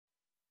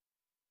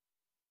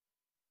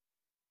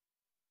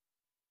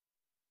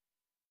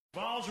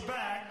Vols are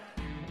back.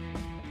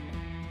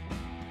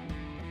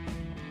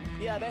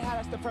 Yeah, they had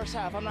us the first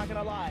half, I'm not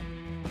gonna lie.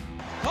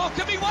 Oh,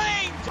 could be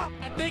Wayne!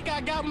 I think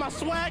I got my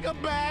swagger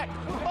back.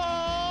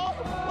 Oh!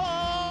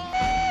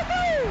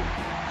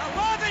 I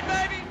love it,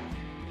 baby!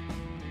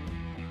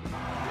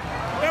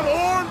 Them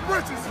orange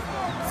britches.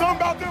 Something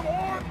about them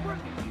orange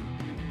britches.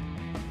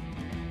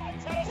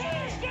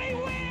 Tennessee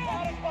wins!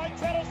 Got it by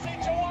Tennessee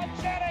to one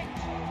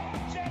Jennings.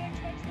 Jennings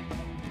makes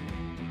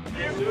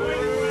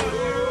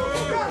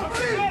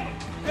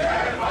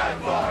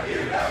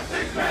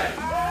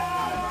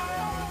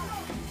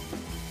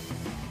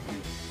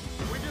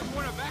We just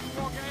won a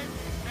basketball game,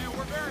 and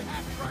we're very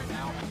happy right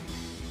now.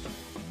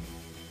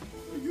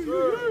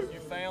 You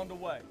found a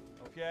way,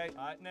 okay?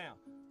 All right, now,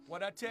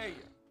 what I tell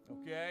you,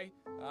 okay?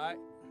 All right,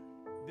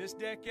 this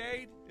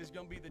decade is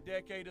going to be the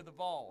decade of the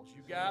Vols.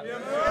 You got it?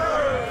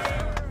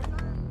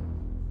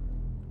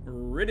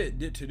 Reddit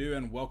did to do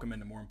and welcome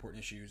into more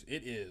important issues.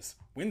 It is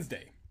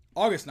Wednesday,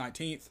 August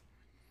 19th.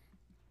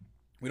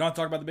 We don't have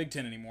to talk about the Big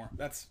Ten anymore.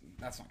 That's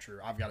not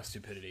true. I've got a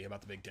stupidity about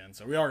the Big Ten,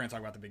 so we are going to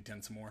talk about the Big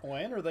Ten some more.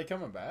 When are they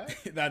coming back?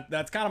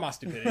 That's kind of my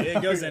stupidity.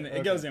 It goes in.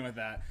 It goes in with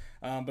that.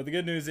 But the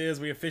good news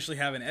is we officially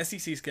have an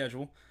SEC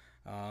schedule.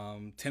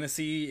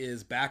 Tennessee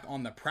is back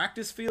on the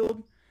practice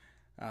field.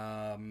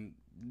 Jeremy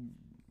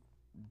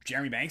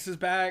Banks is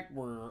back.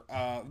 We're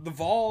the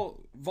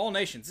Vol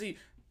Nation. See,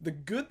 the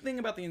good thing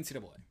about the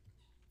NCAA.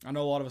 I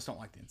know a lot of us don't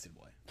like the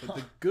NCAA, but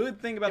the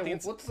good thing about the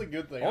NCAA. What's the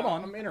good thing? Hold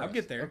on, I'm interested. I'll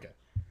get there. Okay.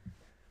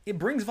 It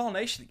brings Vol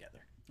Nation together.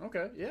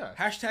 Okay. Yeah.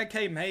 Hashtag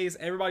Caden Hayes.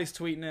 Everybody's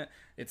tweeting it.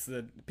 It's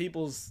the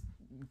people's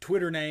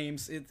Twitter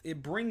names.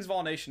 It brings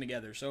Vol Nation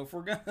together. So if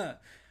we're gonna,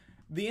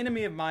 the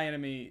enemy of my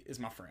enemy is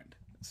my friend.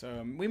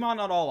 So we might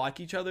not all like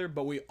each other,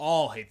 but we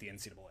all hate the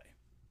NCAA.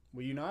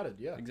 We united.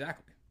 Yeah.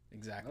 Exactly.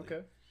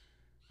 Okay.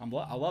 I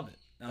love it.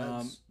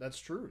 That's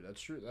true.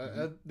 That's true.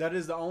 That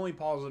is the only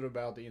positive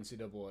about the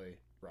NCAA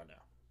right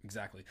now.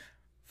 Exactly.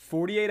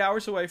 48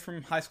 hours away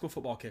from high school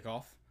football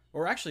kickoff.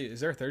 Or actually, is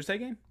there a Thursday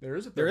game? There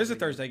is a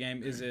Thursday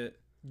game. Is it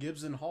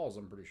Gibbs and Halls?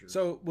 I'm pretty sure.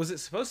 So was it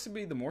supposed to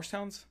be the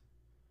Morsetowns?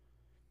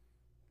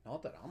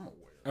 Not that I'm aware.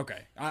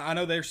 Okay, I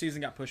know their season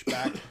got pushed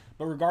back,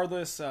 but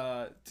regardless,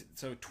 so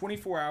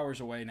 24 hours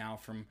away now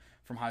from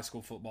high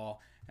school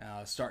football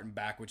starting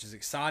back, which is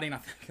exciting. I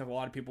think a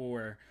lot of people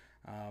were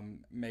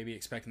maybe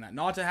expecting that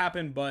not to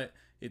happen, but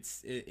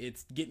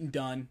it's getting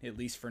done, at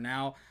least for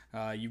now.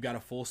 You've got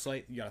a full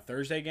slate. You got a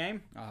Thursday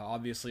game,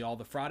 obviously all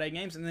the Friday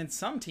games, and then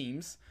some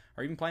teams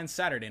are even playing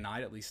Saturday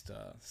night, at least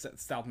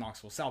South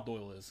Knoxville, South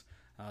Doyle is.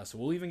 So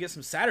we'll even get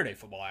some Saturday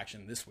football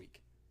action this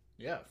week.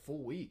 Yeah,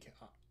 full week.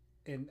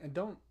 And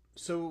don't.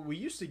 So we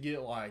used to get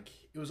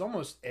it was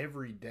almost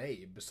every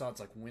day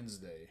besides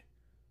Wednesday,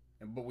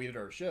 but we did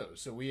our show.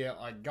 So we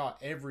got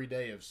every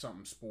day of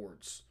something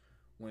sports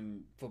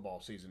when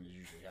football season is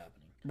usually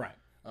happening. Right.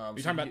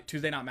 You talking about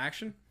Tuesday night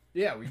Maction?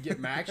 Yeah, we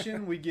get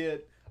Maction. We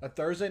get a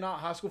Thursday night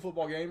high school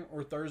football game,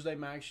 or Thursday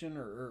Maction,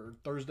 or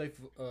Thursday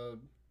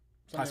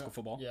High school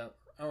football. Yeah,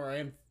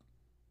 and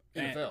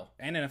NFL.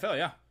 And NFL,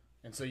 yeah.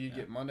 And so you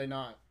get Monday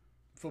night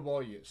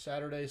football. You get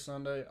Saturday,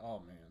 Sunday.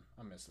 Oh man,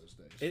 I miss those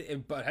days.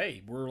 But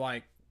hey, we're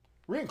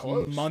getting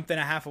close. Month and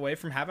a half away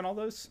from having all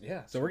those.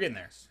 Yeah, so we're getting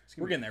there.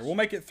 We're getting there. We'll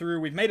make it through.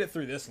 We've made it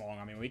through this long.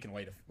 I mean, we can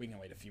wait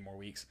a few more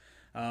weeks.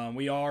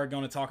 We are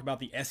going to talk about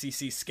the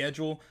SEC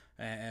schedule.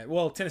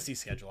 Tennessee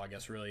schedule, I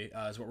guess, really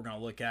is what we're going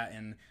to look at.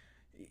 And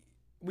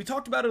we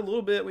talked about it a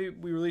little bit. We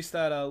released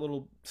that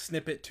little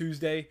snippet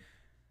Tuesday.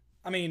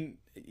 I mean,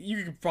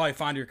 you could probably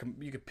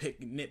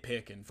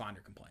nitpick and find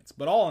your complaints.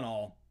 But all in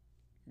all,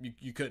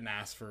 you couldn't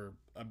ask for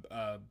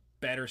a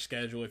better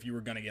schedule if you were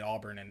going to get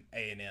Auburn and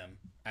A&M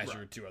as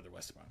your two other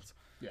West opponents.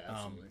 Yeah,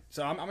 absolutely.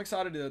 So I'm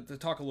excited to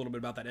talk a little bit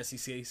about that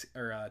SEC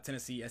or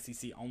Tennessee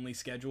SEC only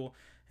schedule,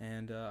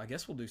 and I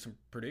guess we'll do some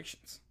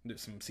predictions,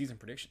 some season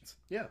predictions.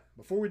 Yeah.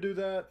 Before we do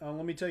that,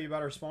 let me tell you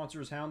about our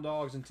sponsors, Hound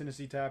Dogs and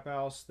Tennessee Tap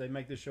House. They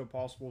make this show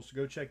possible, so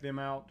go check them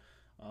out.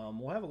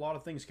 We'll have a lot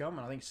of things coming.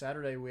 I think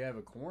Saturday we have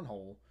a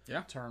cornhole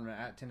tournament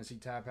at Tennessee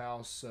Tap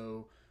House.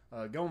 So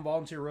go on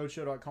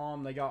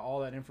volunteerroadshow.com. They got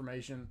all that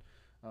information.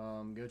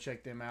 Go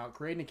check them out.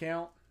 Create an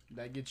account.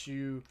 That gets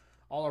you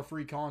all our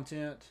free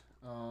content,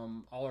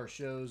 all our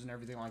shows and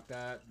everything like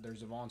that.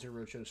 There's a Volunteer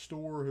Roadshow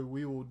store who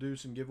we will do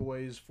some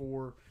giveaways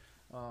for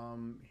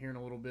here in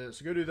a little bit.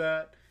 So go do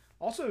that.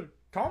 Also,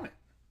 comment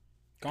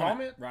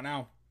right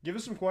now. Give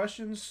us some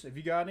questions if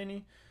you got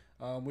any.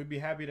 We'd be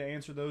happy to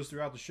answer those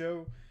throughout the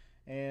show.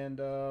 And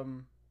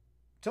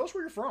tell us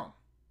where you're from.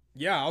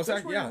 Yeah, I was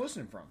where you're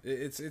listening from.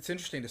 It's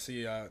interesting to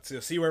see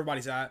where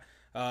everybody's at.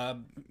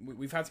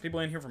 We've had some people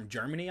in here from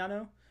Germany, I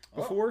know,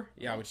 before.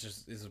 Which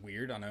is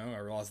weird. I know. I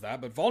realize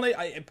that, but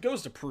it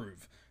goes to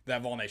prove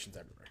that Vol Nation's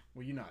everywhere.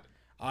 Well, united.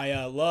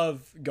 I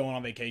love going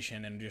on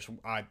vacation and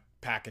I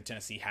pack a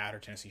Tennessee hat or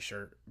Tennessee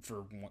shirt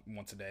for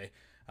once a day.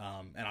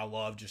 And I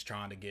love just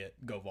trying to get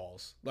Go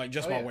Vols, while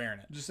wearing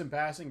it. Just in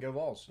passing, Go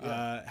Vols.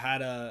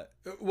 Yeah.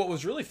 What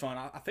was really fun,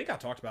 I think I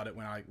talked about it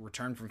when I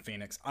returned from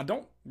Phoenix. I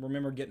don't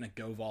remember getting a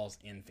Go Vols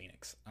in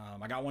Phoenix.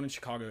 I got one in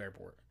Chicago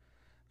Airport.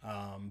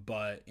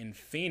 But in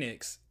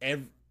Phoenix,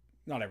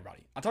 not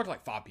everybody. I talked to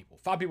like 5 people.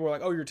 5 people were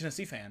like, "Oh, you're a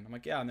Tennessee fan." I'm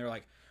like, "Yeah." And they're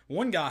like,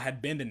 one guy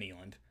had been to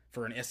Neyland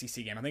for an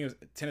SEC game. I think it was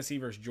Tennessee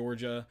versus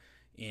Georgia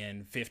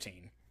in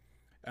 15.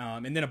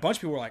 And then a bunch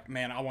of people were like,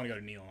 "Man, I want to go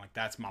to Neyland. Like,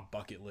 that's my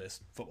bucket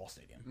list football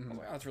stadium." I was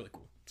like, "Oh, that's really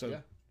cool." So,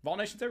 Yeah. Vol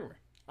Nation's everywhere.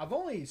 I've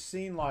only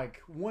seen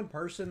like one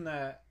person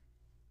that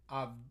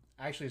I've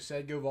actually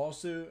said go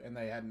Vols to, and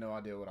they had no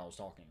idea what I was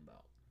talking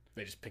about.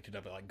 They just picked it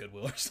up at like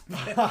Goodwill or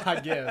something. I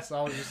guess.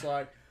 I was just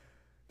like,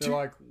 they're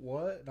like,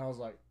 "What?" And I was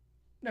like,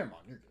 "Never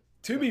mind, you're good."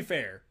 To be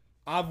fair,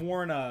 I've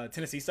worn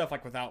Tennessee stuff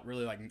like without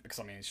really like, because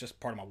I mean it's just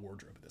part of my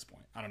wardrobe at this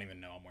point. I don't even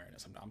know I'm wearing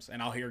it sometimes,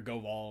 and I'll hear "Go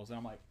Vols" and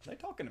I'm like, "Are they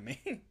talking to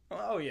me?"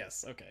 Oh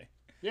yes, okay.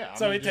 Yeah.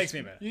 So it takes me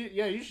a minute.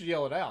 You should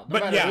yell it out. No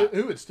But matter yeah.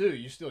 who it's to,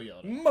 you still yell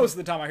it out. Most of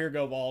the time I hear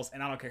 "Go Vols"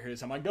 and I don't care who it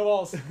is. I'm like, "Go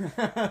Vols!"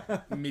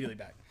 Immediately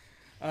back.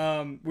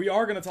 We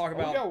are going to talk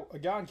We about. got a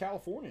guy in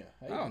California.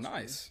 Hey, Oh, that's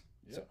nice.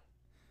 cool. Yeah.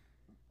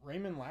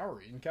 Raymond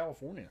Lowry in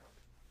California.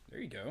 There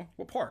you go.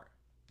 What part?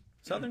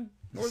 Southern,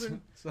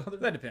 northern.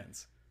 Southern. That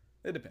depends.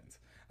 It depends.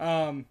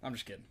 I'm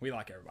just kidding. We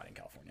like everybody in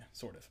California,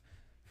 sort of.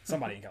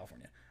 Somebody in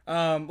California.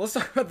 Let's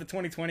talk about the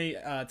 2020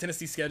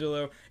 Tennessee schedule,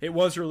 though. It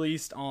was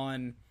released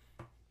on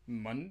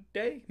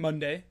Monday.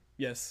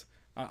 Yes.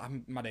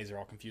 My days are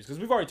all confused because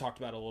we've already talked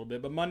about it a little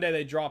bit. But Monday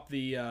they dropped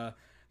the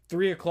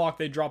 3 o'clock.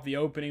 They dropped the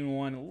opening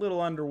one. A little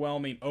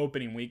underwhelming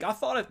opening week. I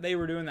thought if they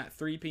were doing that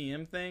 3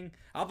 p.m. thing,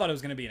 I thought it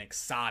was going to be an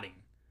exciting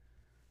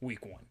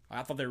week 1.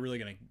 I thought they were really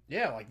going to.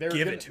 Yeah, like they're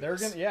Give gonna, it to they're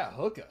us. gonna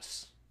hook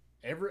us.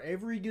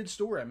 Every good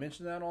story, I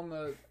mentioned that on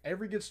the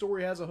every good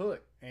story has a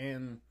hook,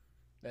 and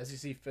the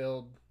SEC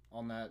failed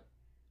on that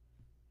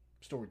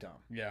story time.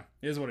 Yeah,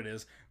 it is what it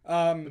is.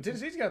 But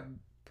Tennessee's got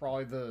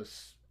probably the,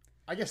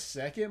 I guess,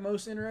 second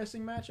most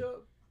interesting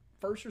matchup,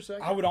 first or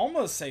second. I would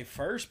almost say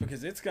first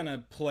because it's going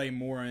to play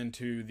more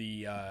into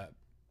the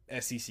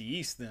SEC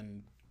East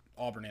than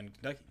Auburn and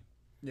Kentucky.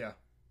 Yeah,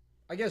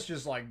 I guess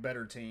just like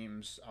better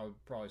teams. I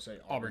would probably say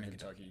Auburn and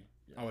Kentucky.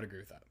 I would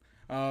agree with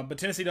that. But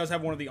Tennessee does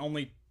have one of the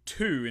only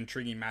 2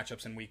 intriguing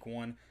matchups in week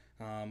 1.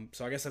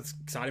 So I guess that's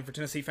exciting for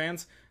Tennessee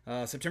fans.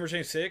 September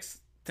 26th,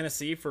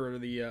 Tennessee for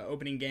the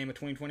opening game of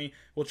 2020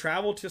 will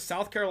travel to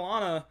South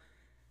Carolina.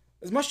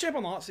 Is Muschamp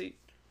on the hot seat?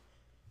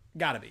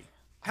 Gotta be.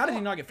 How did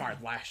he not get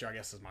fired last year, I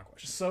guess is my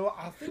question. So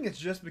I think it's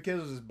just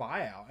because of his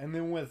buyout. And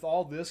then with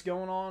all this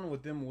going on,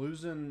 with them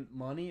losing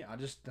money, I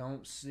just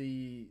don't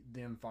see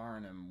them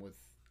firing him with,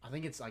 I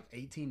think it's like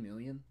 $18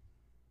 million.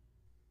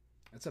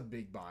 That's a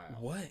big buyout.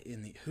 What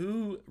in the...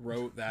 Who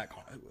wrote that?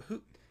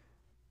 Who...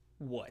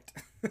 What?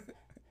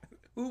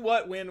 Who,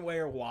 what, when,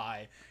 where,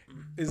 why?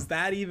 Is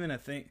that even a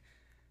thing?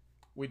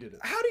 We did it.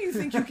 How do you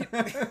think you can...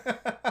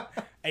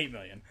 $8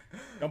 million.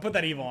 Don't put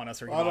that evil on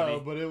us, Ricky I Bobby. know,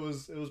 but it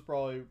was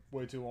probably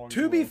way too long.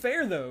 To be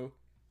fair, though,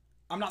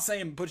 I'm not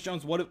saying Butch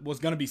Jones was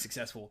going to be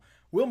successful.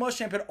 Will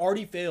Muschamp had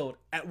already failed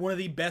at one of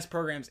the best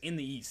programs in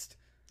the East.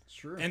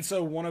 Sure. And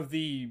so one of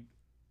the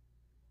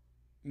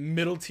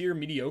middle-tier,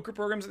 mediocre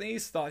programs in the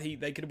East thought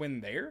they could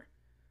win there.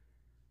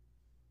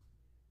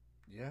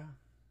 Yeah.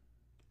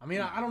 I mean,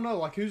 I don't know.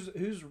 Like,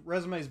 whose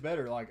resume is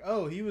better? Like,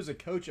 oh, he was a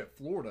coach at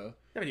Florida.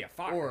 Yeah, but he got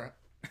fired.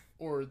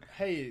 Or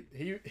hey,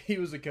 he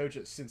was a coach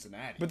at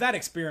Cincinnati. But that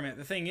experiment,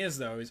 the thing is,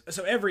 though, is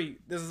so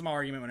this is my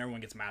argument when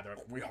everyone gets mad. They're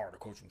like, we hired a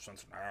coach from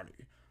Cincinnati.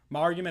 My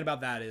argument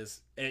about that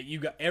is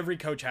every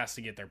coach has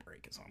to get their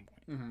break at some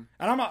point. Mm-hmm.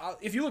 And I'm not,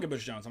 if you look at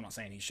Butch Jones, I'm not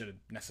saying he should have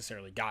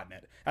necessarily gotten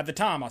it. At the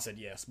time, I said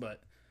yes,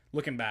 but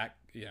looking back,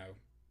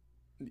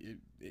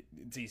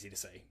 it's easy to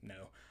say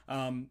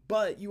no.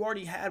 But you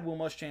already had Will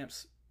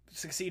Muschamp's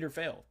succeed or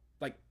fail,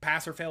 like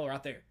pass or fail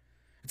right there.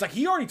 It's like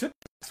he already took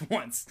this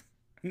once.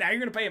 Now you're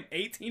gonna pay him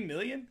 $18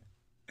 million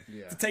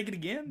to take it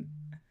again?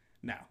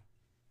 No,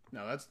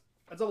 that's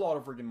a lot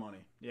of freaking money.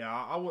 Yeah,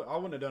 I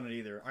wouldn't have done it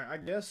either. I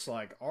guess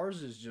like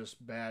ours is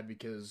just bad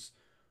because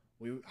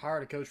we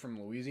hired a coach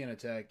from Louisiana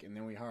Tech and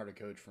then we hired a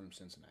coach from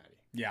Cincinnati.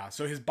 Yeah,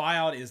 so his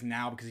buyout is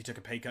now, because he took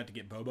a pay cut to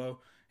get Bobo,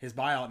 his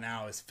buyout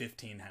now is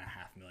 $15.5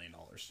 million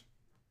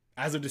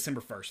as of December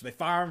 1st. So they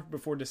fire him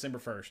before December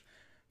 1st,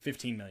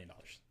 $15 million.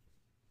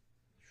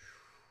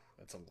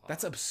 That's a lot.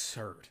 That's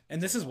absurd.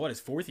 And this is what,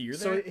 his 4th year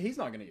there? So he's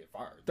not going to get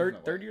fired.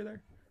 Third year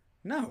there?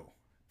 No.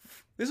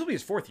 This will be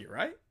his 4th year,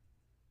 right?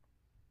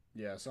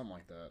 Yeah, something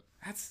like that.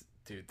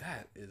 Dude,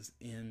 that is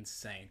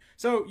insane.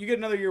 So you get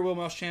another year, Will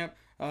Muschamp.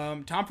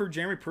 Time for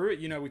Jeremy Pruitt.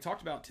 We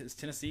talked about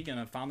Tennessee going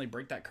to finally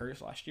break that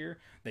curse last year.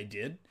 They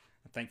did,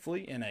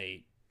 thankfully, in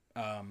a...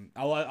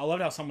 I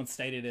loved how someone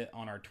stated it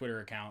on our Twitter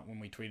account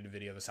when we tweeted a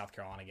video of the South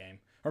Carolina game.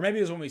 Or maybe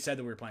it was when we said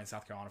that we were playing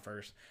South Carolina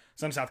first.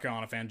 Some South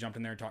Carolina fan jumped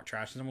in there and talked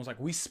trash, and someone was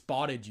like, we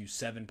spotted you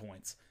 7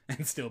 points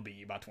and still beat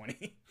you by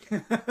 20.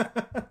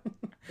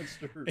 That's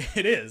true.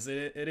 It is.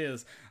 It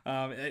is.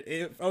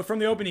 From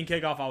the opening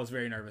kickoff, I was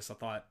very nervous. I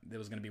thought it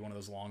was going to be one of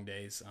those long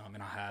days,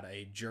 and I had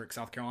a jerk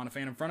South Carolina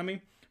fan in front of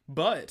me.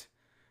 But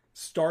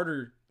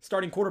starting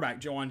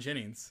quarterback, Jawan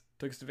Jennings,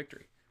 took us to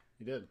victory.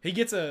 He did. He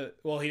gets he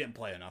didn't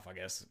play enough, I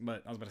guess.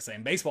 But I was about to say,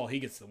 in baseball, he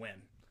gets the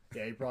win.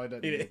 Yeah, he probably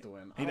doesn't get the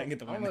win. He doesn't get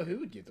the win. I don't know who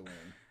would get the win.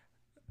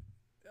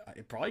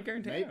 Probably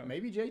Garantano.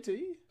 Maybe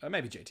JT.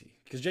 Maybe JT,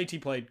 because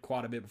JT played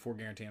quite a bit before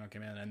Garantano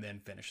came in and then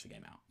finished the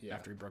game out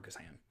after he broke his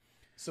hand.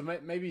 So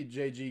maybe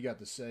JG got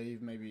the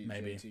save. Maybe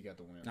JT got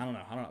the win. I don't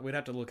know. We'd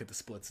have to look at the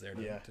splits there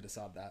to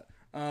decide that.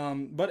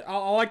 But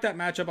I like that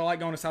matchup. I like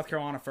going to South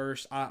Carolina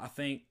first. I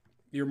think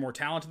you're more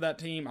talented that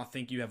team. I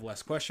think you have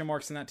less question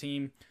marks in that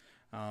team.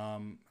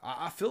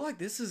 I feel like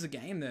this is a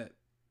game that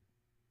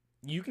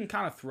you can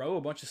kind of throw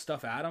a bunch of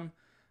stuff at them.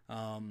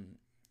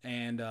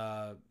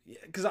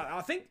 Because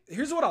I think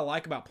here's what I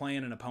like about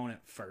playing an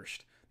opponent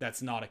first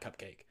that's not a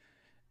cupcake.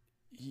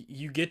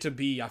 You get to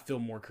be, I feel,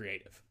 more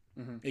creative.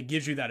 Mm-hmm. It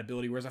gives you that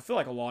ability, whereas I feel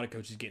like a lot of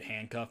coaches get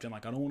handcuffed and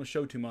like, I don't want to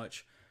show too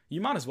much. You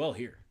might as well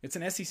here. It's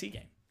an SEC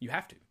game. You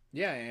have to.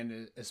 Yeah,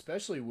 and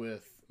especially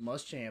with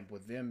Muschamp,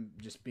 with them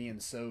just being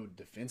so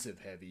defensive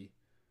heavy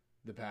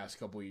the past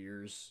couple of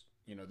years,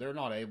 they're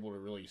not able to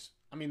really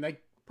 – I mean, they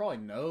probably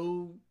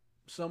know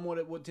somewhat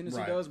at what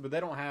Tennessee does, but they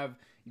don't have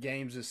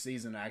games this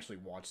season to actually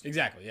watch them.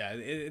 Exactly, yeah.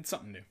 It's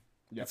something new.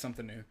 Yep. It's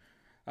something new.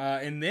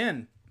 And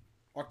then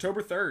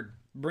October 3rd,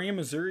 bringing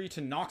Missouri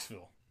to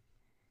Knoxville.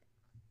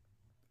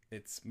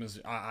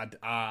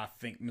 I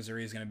think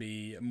Missouri is going to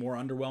be more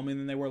underwhelming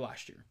than they were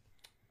last year.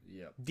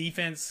 Yep.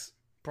 Defense,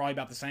 probably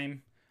about the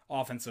same.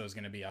 Offense is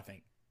going to be, I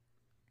think,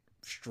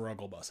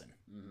 struggle bussing.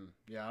 Mm-hmm.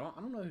 Yeah, I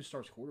don't know who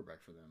starts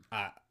quarterback for them.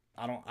 I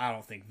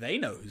don't think they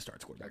know who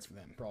starts quarterback for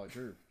them. Probably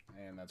true,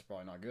 and that's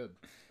probably not good.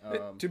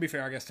 To be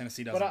fair, I guess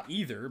Tennessee doesn't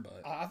either.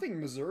 But I think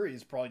Missouri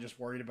is probably just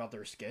worried about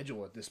their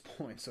schedule at this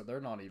point, so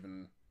they're not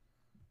even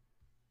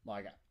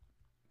like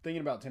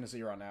thinking about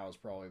Tennessee right now is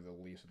probably the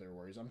least of their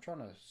worries. I'm trying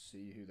to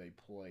see who they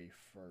play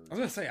first. I was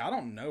gonna say I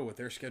don't know what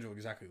their schedule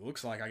exactly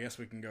looks like. I guess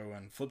we can go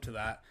and flip to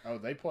that. Oh,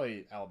 they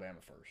play Alabama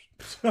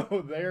first,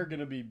 so they're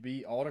gonna be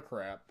beat all to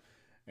crap,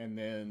 and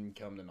then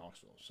come to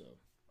Knoxville. So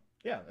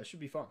yeah, that should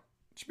be fun.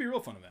 Should be a real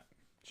fun event.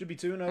 Should be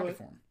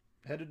 2-0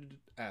 headed to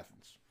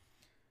Athens.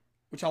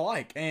 Which I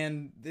like.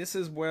 And this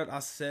is what I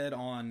said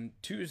on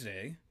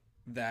Tuesday,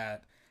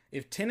 that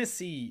if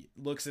Tennessee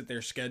looks at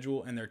their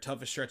schedule and their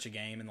toughest stretch of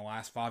game in the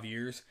last 5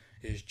 years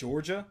is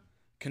Georgia,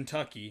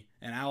 Kentucky,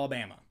 and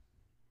Alabama,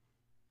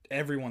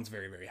 everyone's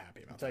very, very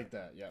happy about that. Take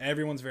that, yeah.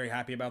 Everyone's very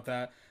happy about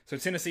that. So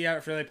Tennessee,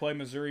 after they play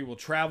Missouri, will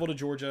travel to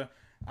Georgia.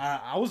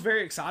 I was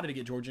very excited to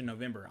get Georgia in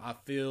November. I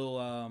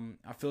feel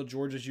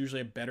Georgia's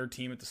usually a better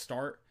team at the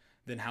start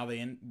than how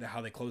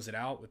they close it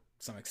out, with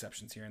some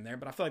exceptions here and there.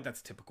 But I feel like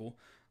that's typical.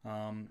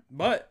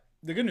 But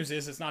the good news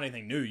is it's not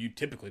anything new. You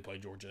typically play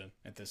Georgia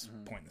at this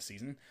point in the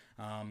season.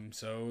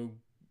 So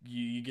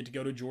you get to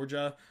go to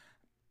Georgia.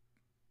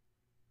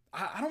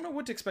 I don't know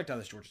what to expect out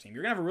of this Georgia team.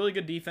 You're going to have a really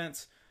good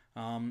defense.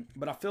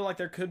 But I feel like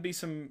there could be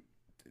some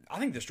 – I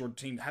think this Georgia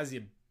team has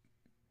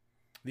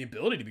the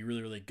ability to be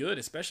really, really good,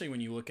 especially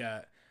when you look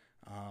at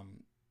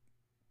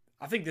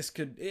I think this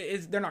could –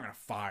 they're not going to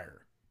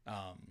fire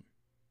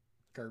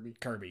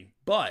Kirby.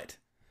 But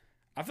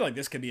I feel like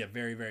this could be a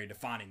very, very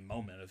defining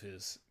moment of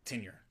his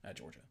tenure at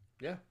Georgia.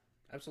 Yeah,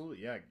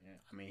 absolutely. Yeah.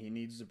 I mean, he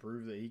needs to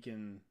prove that he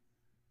can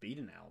beat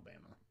an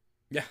Alabama.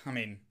 Yeah, I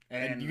mean,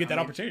 and you get that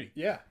opportunity.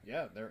 Yeah.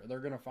 They're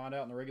going to find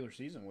out in the regular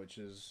season, which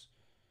is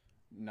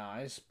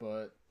nice.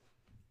 But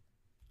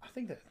I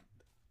think that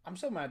I'm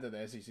so mad that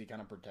the SEC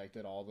kind of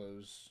protected all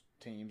those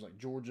teams like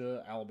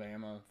Georgia,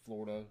 Alabama,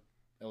 Florida,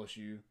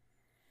 LSU.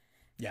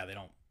 Yeah, they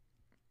don't.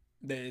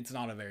 It's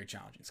not a very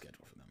challenging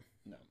schedule for them.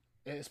 No,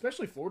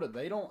 especially Florida.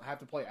 They don't have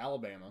to play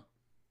Alabama,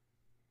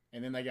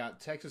 and then they got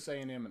Texas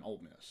A&M and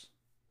Ole Miss.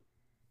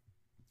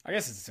 I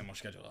guess it's a similar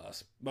schedule to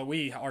us, but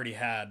we already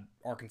had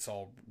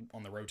Arkansas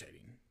on the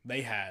rotating.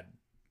 They had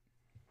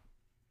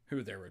who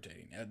are they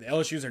rotating? The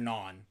LSU's are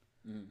non,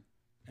 and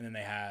then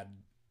they had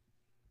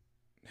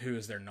who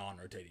is their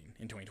non-rotating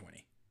in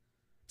 2020.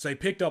 So they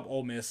picked up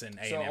Ole Miss and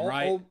A&M,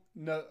 right?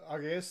 No, I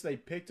guess they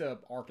picked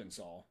up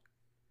Arkansas.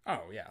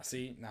 Oh, yeah.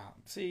 See,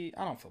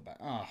 I don't feel bad.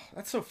 Oh,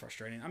 that's so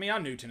frustrating. I mean, I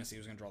knew Tennessee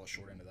was going to draw the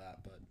short end of that,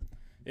 but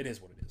it is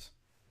what it is.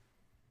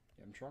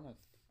 Yeah, I'm trying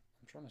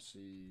to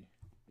see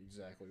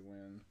exactly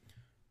when,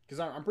 because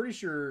I'm pretty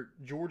sure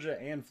Georgia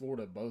and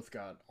Florida both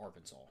got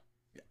Arkansas.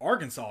 Yeah,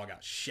 Arkansas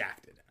got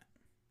shafted.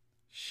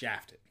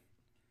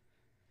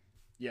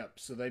 Yep.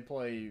 So they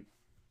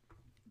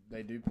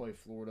do play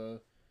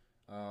Florida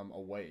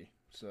away.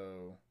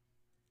 So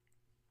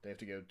they have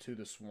to go to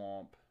the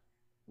Swamp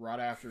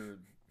right after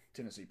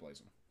Tennessee plays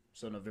them.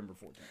 So November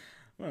 14th.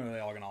 When are they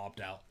all going to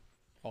opt out?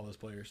 All those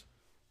players.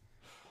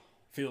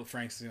 Philip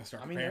Franks is going to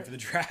start preparing for the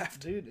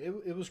draft. Dude,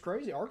 it was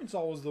crazy.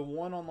 Arkansas was the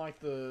one on like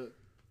the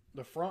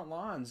front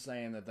line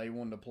saying that they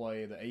wanted to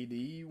play. The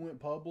AD went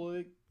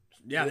public.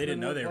 Yeah, they didn't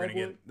know they were going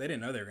to get. They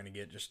didn't know they were going to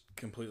get just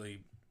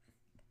completely.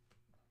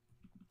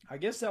 I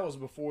guess that was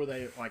before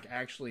they like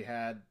actually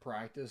had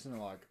practice, and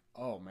they're like,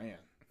 "Oh man,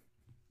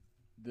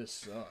 this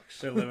sucks."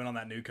 They're living on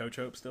that new coach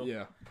hope still.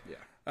 Yeah.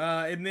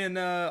 And then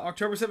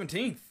October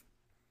 17th,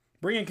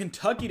 bringing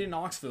Kentucky to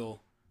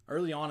Knoxville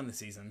early on in the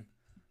season.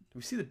 Do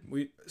we see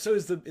So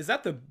is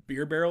that the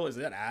beer barrel? Is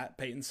that at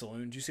Peyton's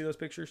Saloon? Did you see those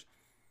pictures,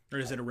 or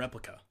is it a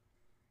replica?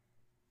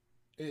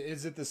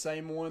 Is it the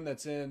same one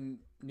that's in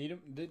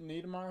Needham? Didn't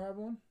Niedermeyer have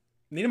one?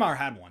 Niedermeyer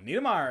had one.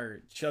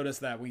 Niedermeyer showed us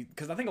that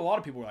because I think a lot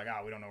of people were like,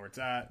 we don't know where it's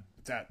at.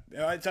 It's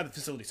at the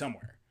facility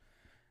somewhere.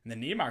 And then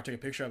Niedermeyer took a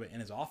picture of it in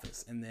his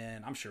office. And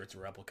then I'm sure it's a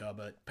replica,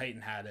 but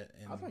Peyton had it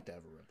in I'd like to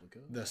have a replica.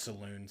 the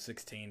Saloon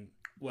 16.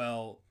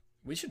 Well,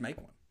 we should make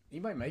one.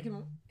 Anybody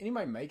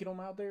making them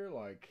out there?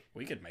 Like,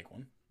 We could make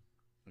one.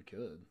 we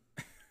could.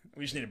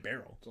 We just need a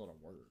barrel. It's a lot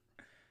of work.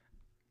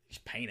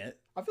 Just paint it.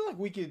 I feel like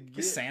we could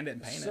Just sand it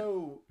and paint it.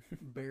 So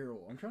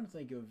barrel. I'm trying to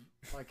think of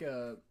like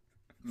a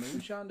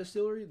moonshine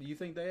distillery. Do you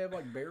think they have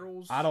like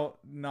barrels?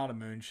 Not a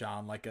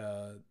moonshine, like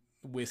a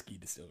whiskey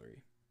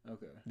distillery.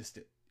 Okay.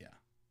 Yeah.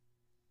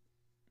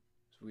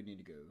 So we need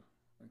to go.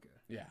 Okay.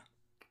 Yeah.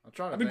 I'll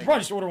try to. I mean, we think.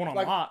 probably just order one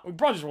Like- online. We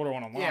probably just order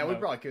one online. Yeah, we though.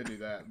 probably could do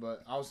that.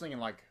 But I was thinking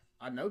like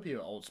I know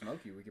people at Old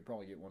Smoky. We could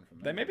probably get one from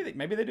them.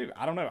 Maybe they do.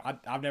 I don't know.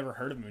 I've never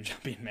heard of moonshine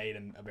being made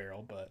in a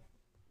barrel, but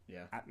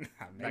Yeah. maybe.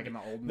 Back in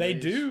my olden They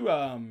days.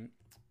 do.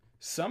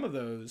 Some of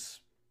those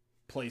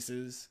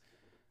places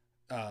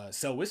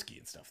sell whiskey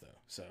and stuff though.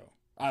 So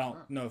I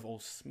don't know if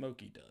Old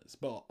Smoky does,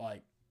 but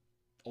like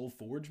Old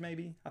Forge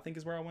maybe I think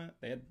is where I went.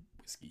 They had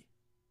whiskey.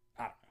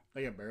 I don't know.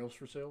 They got barrels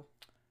for sale.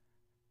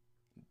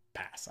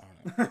 Pass. I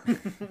don't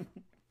know.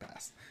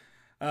 Pass.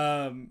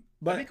 That'd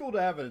But be cool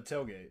to have at a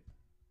tailgate.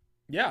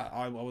 yeah,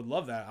 I would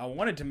love that. I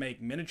wanted to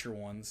make miniature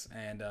ones,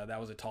 and that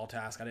was a tall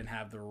task. I didn't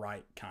have the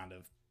right kind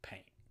of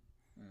paint.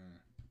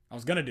 I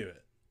was gonna do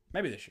it.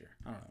 Maybe this year.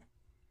 I don't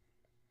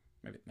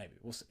know. Maybe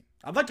we'll see.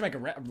 I'd like to make a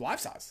life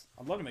size.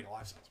 I'd love to make a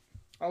life size.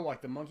 Oh,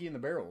 like the monkey in the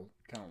barrel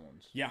kind of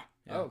ones. Yeah.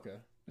 Oh, okay.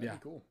 That'd Yeah. be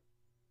cool.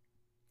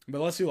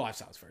 But let's do life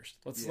size first.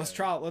 Let's Yeah.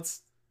 try.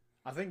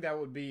 I think that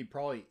would be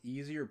probably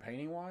easier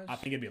painting wise. I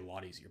think it'd be a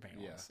lot easier paint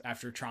Yeah. wise.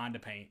 After trying to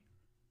paint,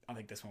 I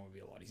think this one would be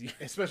a lot easier.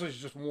 Especially if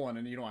it's just one,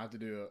 and you don't have to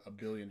do a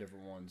billion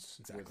different ones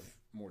Exactly. with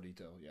more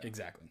detail. Yeah.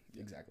 Exactly.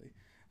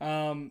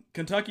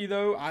 Kentucky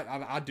though,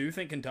 I do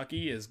think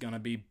Kentucky is gonna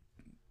be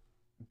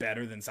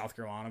better than South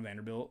Carolina,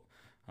 Vanderbilt.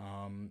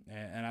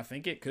 And I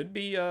think it could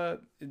be a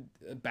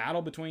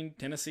battle between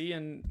Tennessee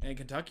and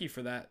Kentucky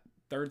for that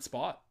third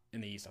spot in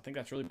the East. I think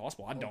that's really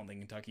possible. I don't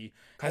think Kentucky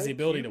has the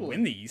ability to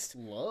win the East.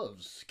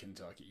 Loves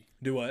Kentucky.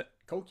 Do what?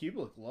 Cole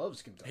Kubelik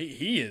loves Kentucky.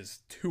 He is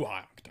too high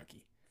on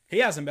Kentucky. He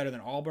has them better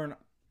than Auburn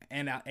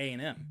and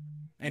A&M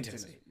and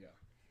Tennessee. Yeah.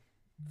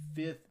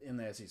 Fifth in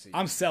the SEC.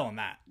 I'm selling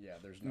that Yeah,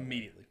 there's no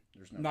immediately.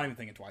 There's no Not even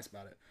thinking twice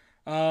about it.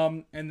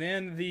 And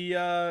then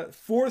the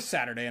fourth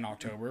Saturday in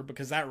October,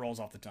 because that rolls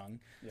off the tongue.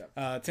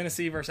 Yeah.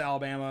 Tennessee versus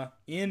Alabama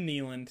in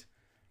Neyland.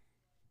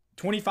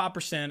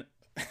 25%.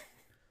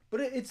 But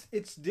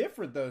it's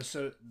different though.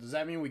 So does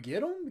that mean we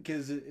get them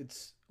because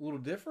it's a little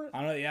different? I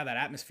don't know. Yeah, that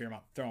atmosphere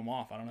might throw them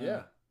off. I don't know.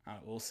 Yeah.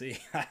 We'll see.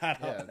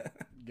 Yeah.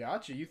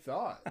 Gotcha. You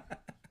thought.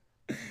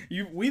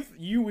 We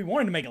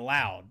wanted to make it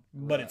loud,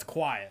 but Right. it's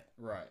quiet.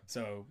 Right.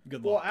 So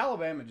good Well, luck.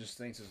 Alabama just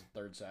thinks it's the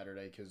third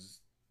Saturday because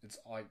it's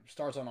like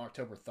starts on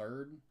October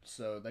 3rd,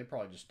 so they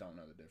probably just don't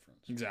know the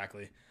difference.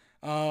 Exactly.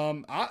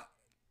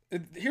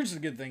 Here's the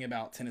good thing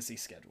about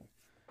Tennessee's schedule.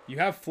 You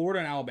have Florida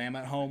and Alabama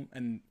at home,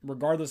 and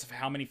regardless of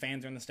how many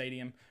fans are in the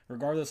stadium,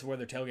 regardless of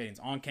whether tailgating's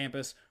on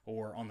campus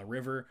or on the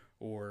river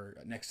or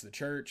next to the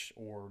church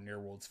or near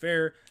World's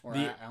Fair, Or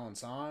at Allen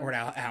Sign. or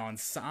at Allen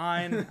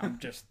Sign, I'm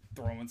just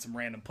throwing some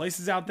random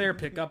places out there.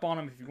 Pick up on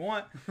them if you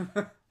want.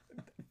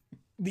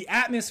 The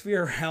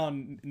atmosphere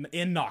around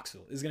in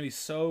Knoxville is going to be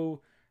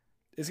so.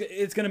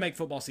 It's going to make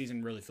football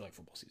season really feel like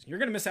football season. You're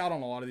going to miss out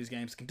on a lot of these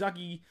games.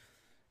 Kentucky,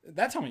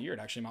 that time of year, it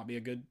actually might be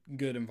a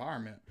good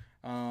environment.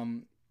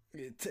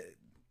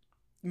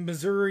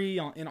 Missouri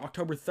in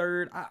October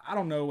 3rd, I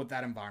don't know what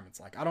that environment's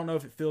like. I don't know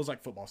if it feels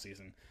like football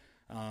season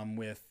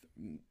with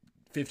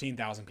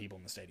 15,000 people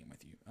in the stadium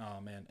with you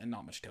and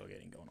not much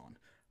tailgating going on.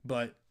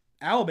 But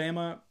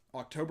Alabama,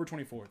 October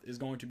 24th, is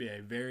going to be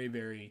a very,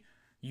 very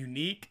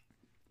unique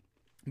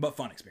but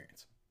fun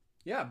experience.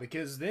 Yeah,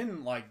 because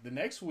then like the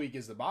next week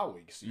is the bye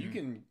week, so you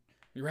can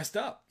You rest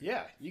up.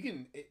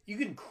 you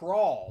can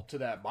crawl to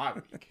that bye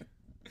week.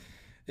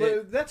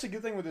 But that's a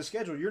good thing with the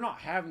schedule. You're not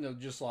having to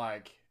just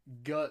like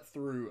gut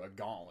through a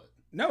gauntlet.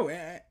 No,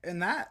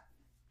 and that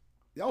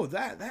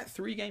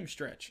 3-game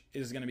stretch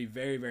is going to be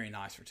very, very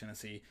nice for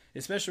Tennessee,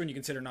 especially when you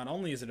consider not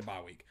only is it a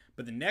bye week,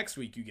 but the next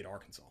week you get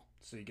Arkansas,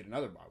 So you get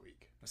another bye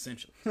week.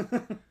 essentially.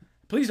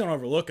 Please don't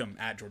overlook them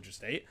at Georgia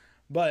State.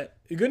 But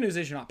the good news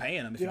is you're not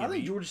paying them. If Dude, you I get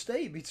think beat. Georgia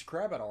State beats the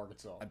crap out of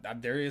Arkansas.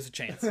 There is a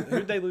chance. Who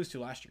did they lose to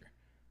last year?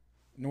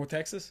 North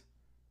Texas?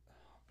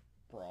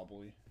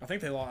 Probably. I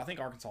think they lost. I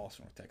think Arkansas lost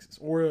to North Texas,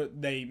 or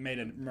they made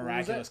a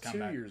miraculous was that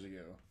comeback. 2 years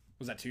ago?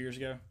 Was that 2 years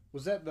ago?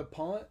 Was that the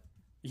punt?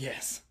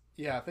 Yes,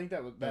 Yeah, I think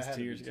that was That's had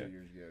 2 to years be ago. 2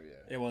 years ago.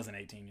 Yeah, it wasn't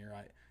 18. You're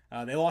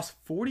right. They lost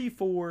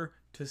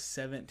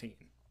 44-17.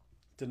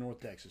 to North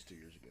Texas 2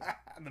 years ago.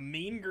 The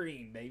mean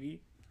green,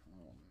 baby.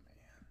 Oh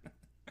man,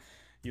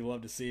 you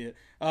love to see it.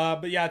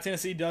 But yeah,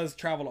 Tennessee does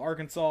travel to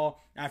Arkansas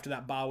after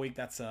that bye week.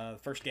 That's the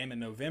first game in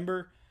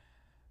November.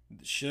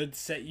 Should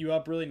set you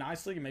up really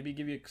nicely and maybe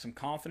give you some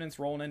confidence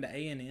rolling into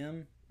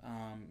A&M.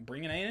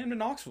 Bringing A&M to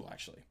Knoxville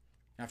actually.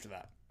 After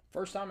that,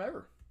 First time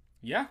ever.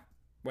 yeah.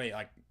 Wait,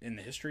 like in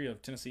the history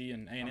of Tennessee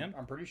and A&M?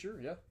 I'm pretty sure.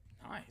 Yeah.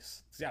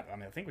 Nice. Yeah, I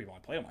mean, I think we've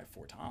only played them like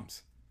 4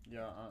 times.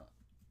 Yeah,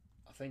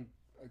 I think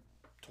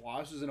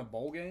twice was in a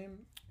bowl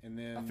game, and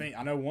then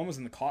I know one was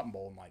in the Cotton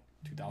Bowl in like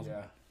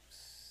 2007.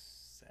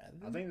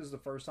 I think this is the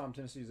first time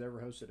Tennessee's ever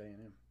hosted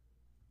A&M.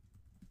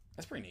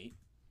 That's pretty neat.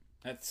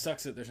 That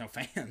sucks that there's no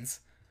fans,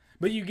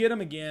 but you get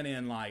them again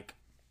in like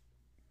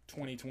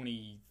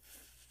 2024.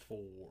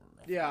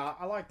 Yeah,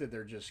 I like that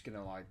they're just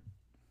gonna like.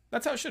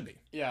 That's how it should be.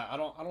 Yeah, I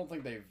don't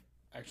think they've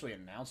actually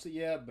announced it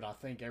yet, but I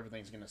think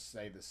everything's gonna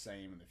stay the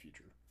same in the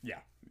future. Yeah,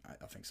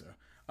 I think so.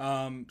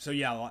 So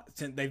yeah,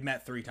 they've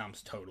met 3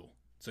 times total.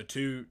 So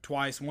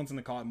twice, once in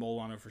the Cotton Bowl,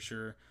 I know for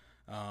sure.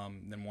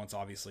 Then once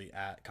obviously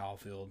at Kyle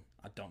Field.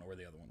 I don't know where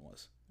the other one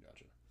was.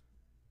 Gotcha.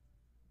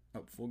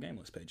 Oh, full game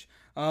list page.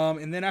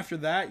 And then after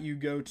that, you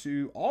go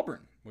to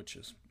Auburn, which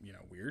is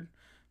weird,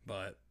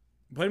 but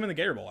we played them in the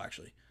Gator Bowl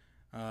actually.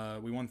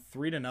 We won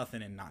 3-0 in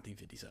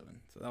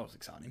 1957, so that was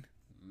exciting.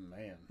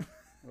 Man,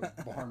 what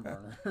a barn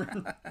burner.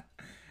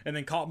 And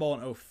then Cotton Bowl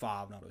in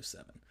 05, not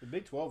 07. The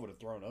Big 12 would have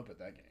thrown up at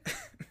that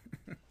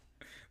game.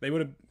 They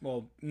would have,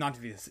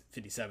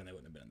 1957, they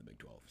wouldn't have been in the Big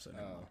 12. So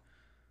never mind.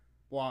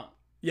 Well,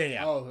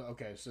 yeah. Oh,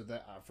 okay. So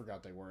that I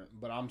forgot they weren't.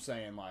 But I'm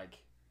saying like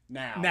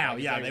now. Now,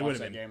 like, they would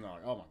have been. Game, they're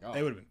like, oh my god.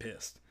 They would have been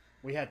pissed.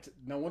 We had to,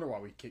 no wonder why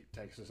we kicked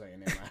Texas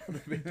A&M out of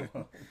the Big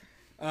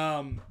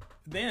 12.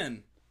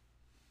 Then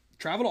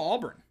travel to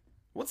Auburn.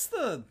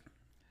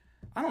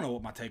 I don't know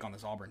what my take on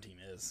this Auburn team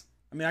is.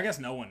 I mean, I guess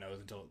no one knows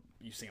until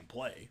you see them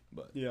play.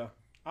 But yeah,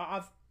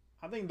 I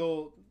think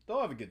they'll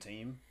have a good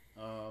team.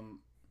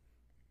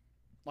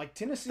 Like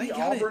Tennessee,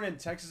 Auburn, and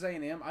Texas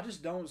A&M, I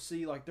just don't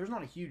see there's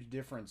not a huge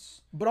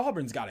difference. But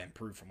Auburn's got to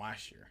improve from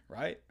last year,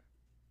 right?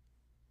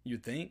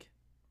 You'd think.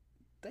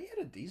 They had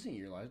a decent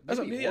year last. But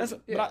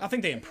I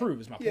think they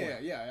improve. Is my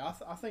point. Yeah.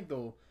 I think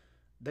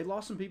they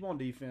lost some people on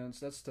defense.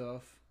 That's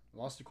tough.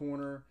 Lost a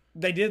corner.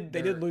 They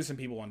did lose some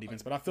people on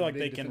defense, but I feel like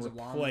they can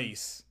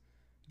replace.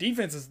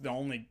 Defense is the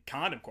only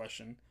kind of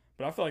question,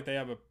 but I feel like they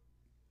have a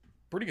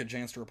pretty good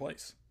chance to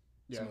replace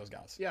some of those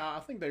guys. Yeah, I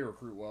think they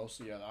recruit well,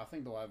 so yeah, I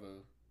think they'll have a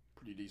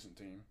pretty decent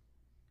team.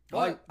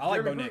 I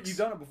like Bo Nix. You've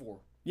done it before.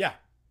 Yeah,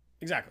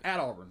 exactly. At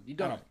Auburn, you've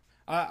done it.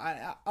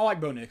 I like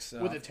Bo Nix.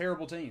 With a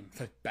terrible team.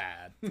 A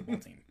bad football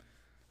team.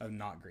 A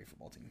not great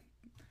football team.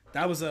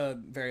 That was a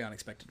very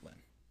unexpected win.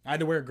 I had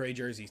to wear gray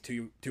jerseys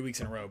two weeks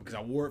in a row because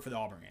I wore it for the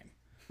Auburn game.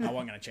 I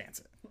wasn't going to chance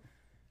it.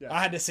 Yeah.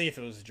 I had to see if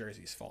it was the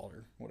jersey's fault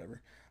or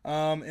whatever.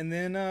 And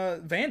then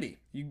Vandy.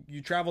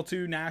 You travel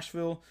to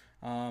Nashville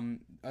in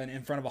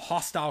front of a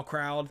hostile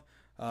crowd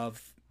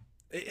of...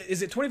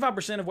 Is it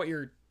 25% of what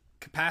your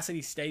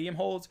capacity stadium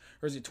holds,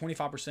 or is it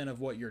 25% of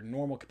what your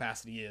normal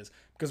capacity is?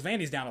 Because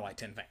Vandy's down to like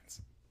 10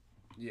 fans.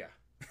 Yeah.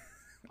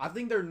 I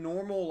think their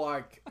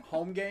normal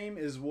home game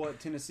is what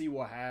Tennessee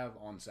will have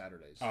on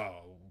Saturdays.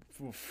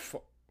 Oh,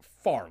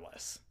 far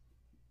less.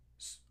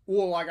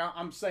 Well,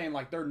 I'm saying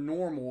their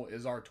normal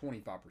is our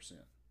 25%.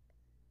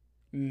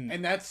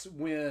 And that's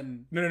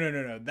when...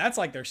 No. That's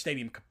their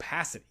stadium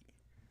capacity.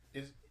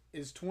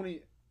 Is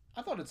 20...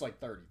 I thought it's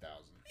 30,000.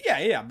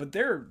 Yeah, but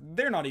they're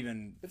not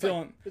even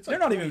filling. They're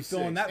not even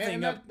filling that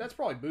thing up. That's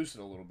probably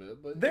boosted a little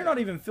bit, but they're not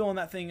even filling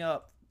that thing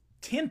up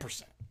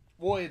 10%.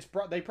 Well,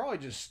 they probably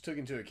just took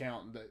into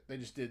account that they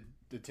just did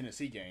the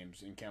Tennessee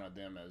games and counted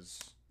them as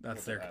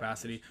that's their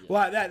capacity.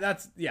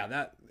 Yeah.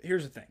 Well,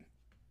 here's the thing.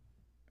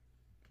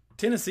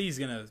 Tennessee's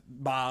gonna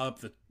buy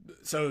up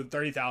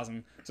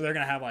 30,000, so they're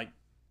gonna have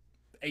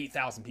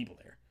 8,000 people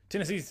there.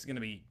 Tennessee's gonna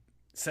be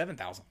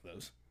 7,000 of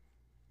those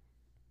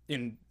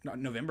in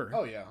November.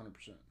 Oh yeah,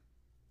 100%.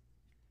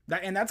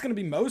 And that's going to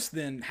be most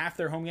than half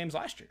their home games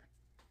last year.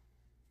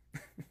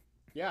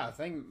 Yeah, I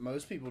think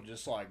most people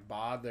just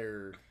buy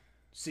their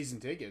season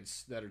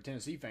tickets that are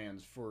Tennessee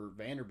fans for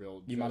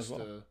Vanderbilt might as well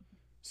to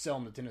sell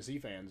them to Tennessee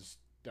fans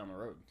down the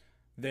road.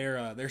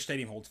 Their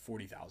stadium holds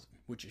 40,000,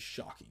 which is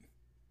shocking.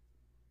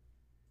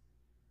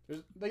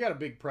 They got a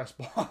big press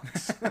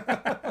box.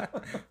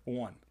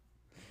 One.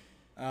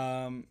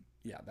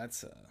 Yeah,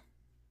 that's...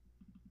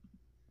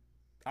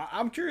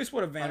 I'm curious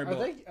what a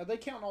Vanderbilt... Are they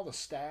counting all the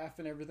staff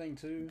and everything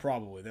too?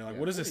 Probably. They're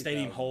what does a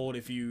stadium hold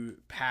if you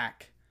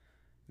pack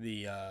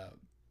the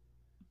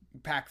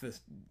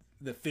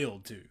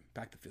field too?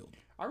 Pack the field.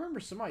 I remember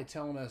somebody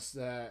telling us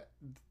that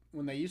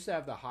when they used to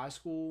have the high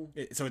school...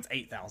 So it's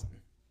 8,000.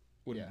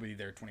 Would be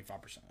their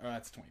 25%.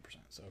 That's 20%,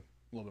 so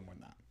a little bit more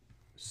than that.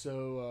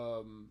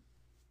 So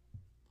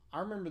I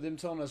remember them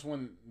telling us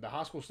when the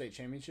high school state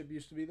championship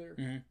used to be there,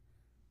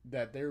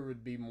 that there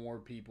would be more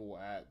people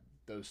at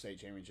those state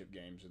championship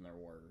games than there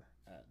were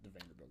at the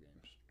Vanderbilt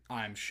games.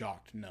 I'm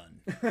shocked. None.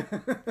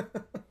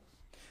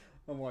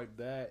 I'm like,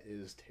 that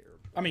is terrible.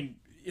 I mean,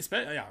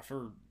 especially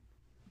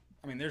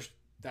there's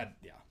that.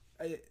 Yeah,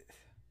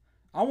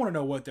 I want to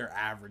know what their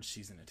average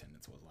season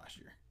attendance was last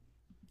year,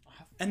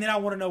 and then I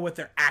want to know what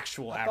their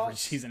actual average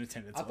season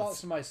attendance was. I thought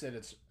somebody said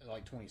it's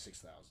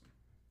 26,000.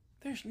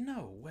 There's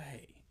no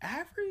way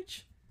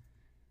average.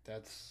 I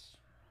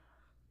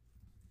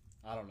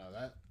don't know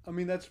that. I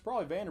mean, that's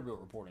probably Vanderbilt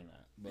reporting that.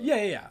 But,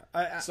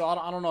 yeah. So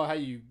I don't know how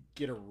you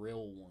get a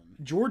real one.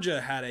 Georgia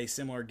had a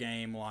similar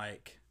game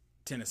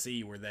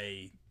Tennessee where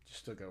they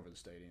just took over the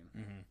stadium.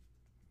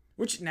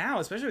 Which now,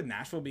 especially with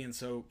Nashville being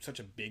such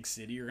a big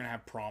city, you're gonna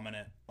have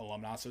prominent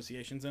alumni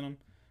associations in them.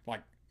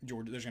 Like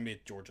Georgia, there's gonna be a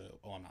Georgia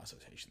Alumni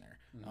Association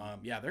there.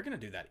 Yeah, they're gonna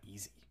do that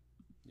easy.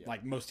 Yeah.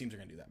 Like most teams are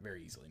gonna do that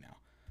very easily now.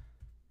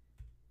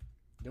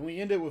 Then we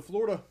end it with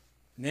Florida.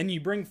 And then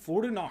you bring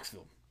Florida to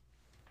Knoxville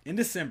in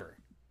December.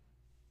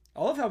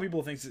 I love how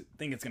people think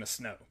it's gonna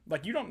snow.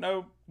 Like you don't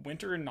know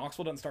winter in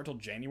Knoxville doesn't start till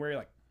January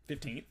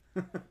 15th.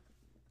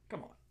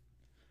 Come on.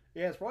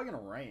 Yeah, it's probably gonna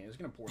rain. It's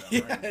gonna pour down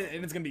rain.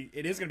 And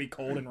it is gonna be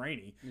cold and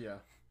rainy. Yeah.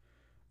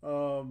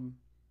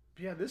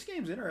 Yeah, this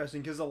game's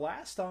interesting because the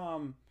last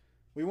time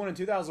we won in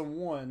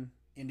 2001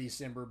 in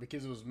December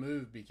because it was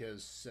moved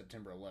because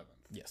September 11th.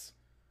 Yes.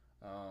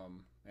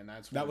 And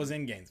that was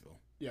in Gainesville.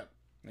 Yep.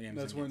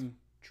 That's when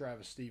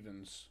Travis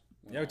Stevens.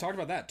 Yeah, we talked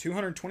about that.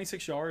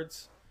 226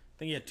 yards. I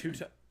think he had two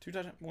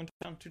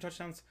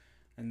touchdowns,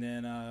 and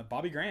then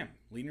Bobby Graham,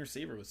 leading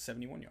receiver, was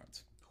 71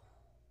 yards.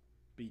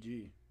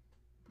 BG.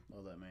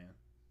 Love that man.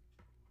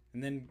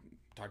 And then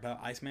talk about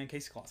Iceman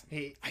Casey Clausen.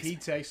 He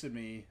texted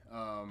me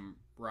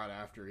right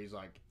after. He's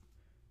like,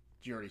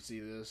 "Did you already see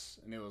this?"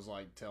 And it was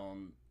like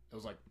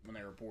when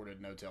they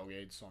reported no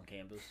tailgates on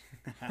campus.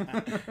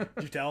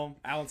 Did you tell him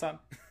Allen's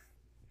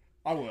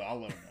I will. I'll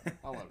let him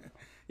know.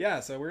 Yeah,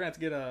 so we're gonna have to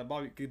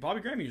get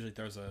Bobby Graham usually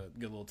throws a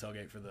good little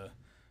tailgate for the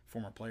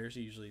former players.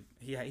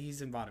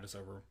 He's invited us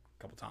over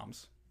a couple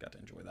times. Got to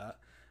enjoy that.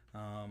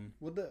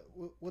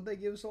 What'd they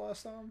give us the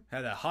last time?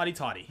 Had a hottie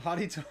toddy.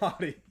 Hottie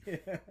toddy.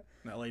 Yeah.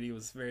 That lady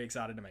was very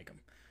excited to make them.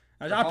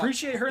 I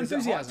appreciate her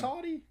enthusiasm. Hot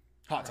toddy?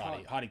 Hot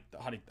toddy.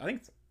 Hottie. I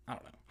think I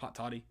don't know. Hot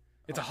toddy.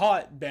 It's a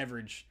hot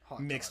beverage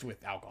mixed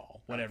with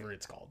alcohol, whatever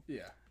it's called.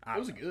 Yeah. It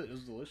was good. It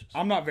was delicious.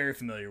 I'm not very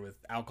familiar with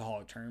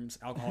alcoholic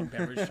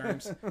beverage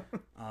terms.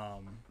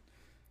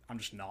 I'm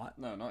just not.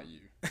 No, not you.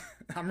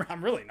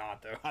 I'm really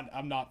not though.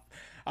 I'm not.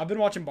 I've been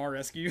watching Bar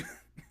Rescue.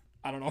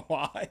 I don't know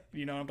why.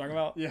 You know what I'm talking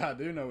about? Yeah, I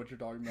do know what you're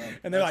talking about.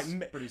 And they're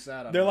like, pretty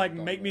sad. They're like,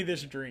 make me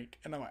this drink,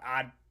 and I'm like,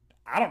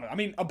 I don't know. I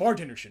mean, a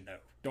bartender should know.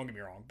 Don't get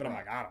me wrong, but I'm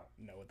like, I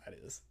don't know what that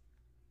is.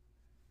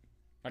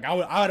 Like,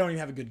 I don't even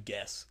have a good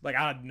guess. Like,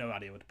 I had no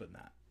idea what to put in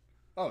that.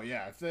 Oh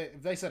yeah, if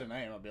they said a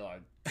name, I'd be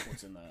like,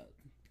 what's in that?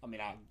 I mean,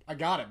 I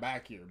got it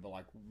back here, but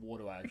like, what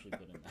do I actually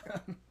put in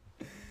that?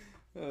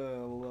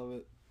 Love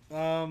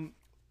it.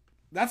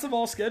 That's the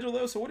Vol schedule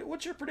though. So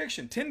what's your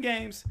prediction? 10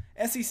 games,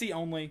 SEC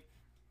only.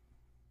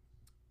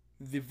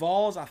 The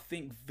Vols, I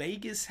think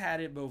Vegas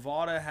had it.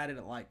 Bovada had it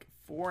at like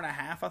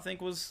 4.5. I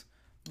think was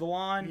the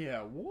line.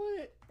 Yeah.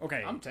 What?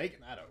 Okay. I'm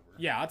taking that over.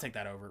 Yeah, I'll take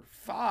that over.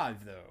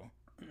 5 though.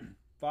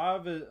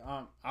 5 is.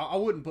 I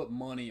wouldn't put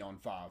money on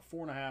 5.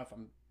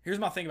 4.5. Here's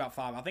my thing about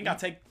 5. I think I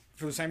take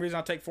for the same reason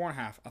I take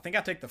 4.5. I think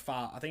I take the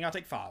 5. I think I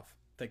take 5.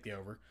 Take the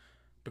over,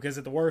 because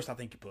at the worst, I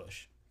think you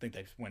push. I think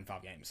they win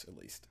 5 games at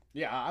least.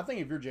 Yeah, I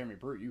think if you're Jeremy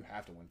Pruitt, you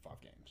have to win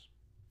 5 games.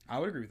 I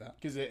would agree with that.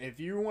 Because if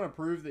you want to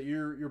prove that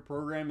your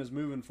program is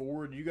moving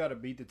forward, you got to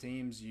beat the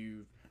teams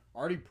you've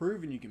already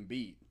proven you can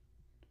beat.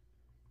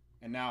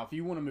 And now, if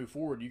you want to move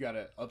forward, you got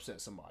to upset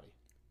somebody.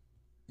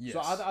 Yes. So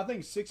I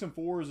think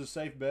 6-4 is a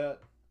safe bet.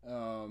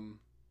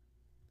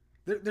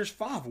 There's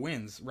 5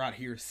 wins right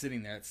here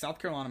sitting there. It's South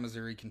Carolina,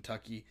 Missouri,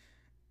 Kentucky,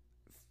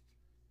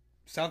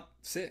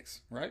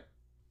 6, right?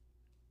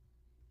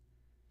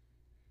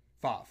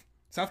 5.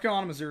 South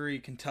Carolina, Missouri,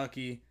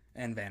 Kentucky,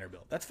 and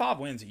Vanderbilt. That's 5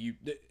 wins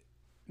that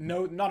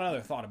not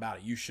another thought about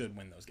it. You should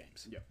win those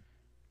games. Yep.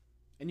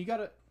 And you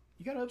gotta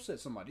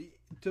upset somebody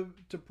to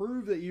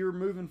prove that you're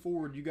moving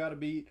forward. You got to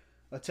beat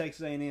a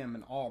Texas A&M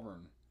and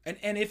Auburn.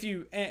 And if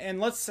you and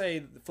let's say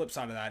the flip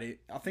side of that,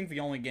 I think the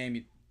only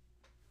game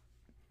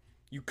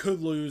you could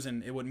lose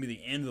and it wouldn't be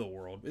the end of the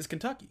world is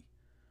Kentucky.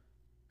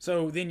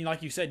 So then,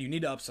 like you said, you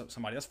need to upset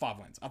somebody. That's 5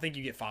 wins. I think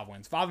you get 5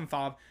 wins.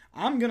 5-5.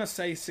 I'm gonna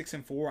say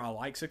 6-4. I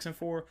like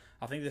 6-4.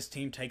 I think this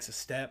team takes a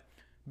step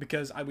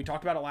because we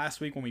talked about it last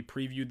week when we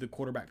previewed the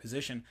quarterback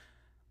position.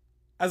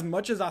 As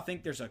much as I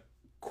think there's a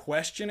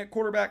question at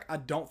quarterback, I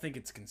don't think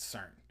it's a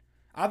concern.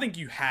 I think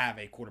you have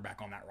a quarterback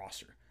on that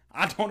roster.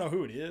 I don't know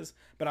who it is,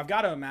 but I've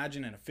got to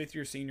imagine in a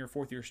 5th-year senior,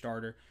 4th-year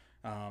starter,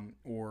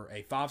 or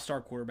a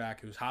 5-star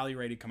quarterback who's highly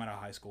rated coming out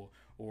of high school,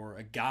 or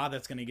a guy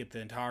that's going to get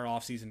the entire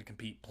offseason to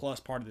compete, plus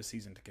part of the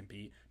season to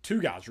compete.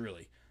 2 guys,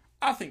 really.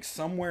 I think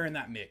somewhere in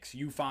that mix,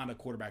 you find a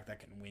quarterback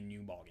that can win you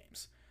ball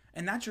games.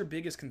 And that's your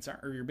biggest concern,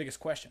 or your biggest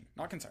question.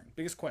 Not concern,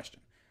 biggest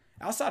question.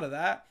 Outside of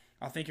that,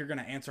 I think you're going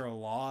to answer a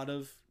lot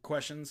of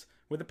questions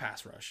with the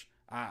pass rush.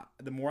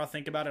 The more I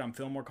think about it, I'm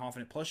feeling more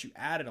confident. Plus, you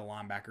added a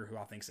linebacker who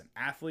I think is an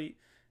athlete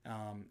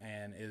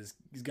and is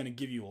going to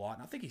give you a lot.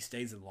 And I think he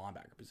stays at the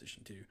linebacker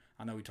position, too.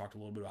 I know we talked a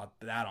little bit about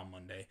that on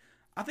Monday.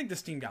 I think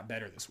this team got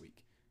better this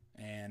week.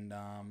 And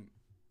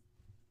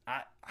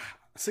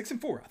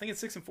 6-4. I think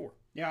it's 6-4.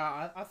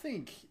 Yeah, I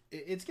think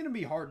it's going to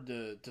be hard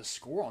to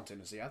score on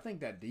Tennessee. I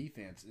think that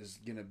defense is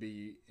going to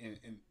be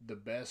in the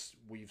best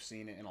we've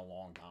seen it in a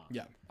long time.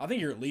 Yeah, I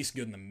think you're at least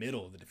good in the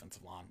middle of the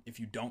defensive line if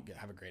you don't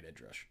have a great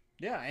edge rush.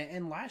 Yeah,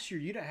 and last year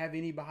you didn't have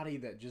anybody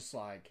that just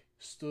like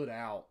stood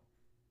out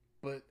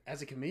But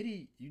as a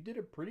committee, you did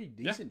a pretty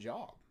decent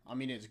job. I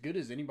mean, as good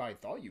as anybody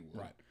thought you would.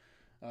 Right.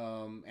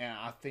 And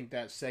I think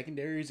that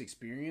secondary's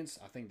experience,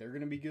 I think they're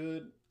going to be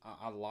good.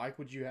 I like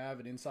what you have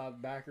at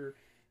inside backer.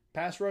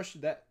 Pass rush,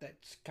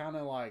 that's kind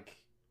of like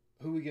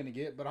who we going to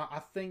get. But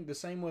I think the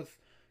same with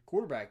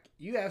quarterback.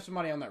 You have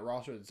somebody on that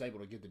roster that's able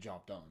to get the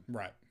job done.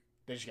 Right.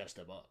 They just got to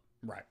step up.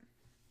 Right.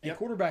 And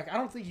quarterback, I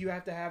don't think you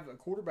have to have a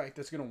quarterback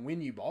that's going to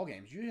win you ball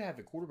games. You have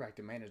a quarterback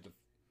to manage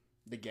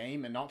the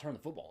game and not turn the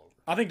football over.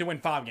 I think to win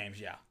 5 games,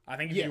 yeah. I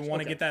think if you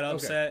want to get that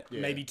upset,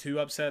 maybe 2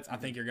 upsets, I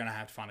think you're going to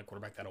have to find a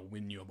quarterback that'll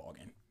win you a ball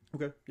game.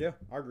 Okay. Yeah,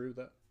 I agree with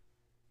that.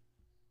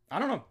 I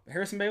don't know.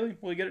 Harrison Bailey,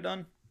 will he get it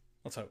done?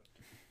 Let's hope.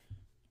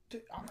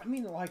 Dude, I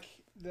mean, like...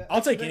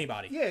 I'll take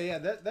anybody. Yeah,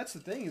 that's the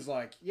thing is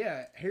like,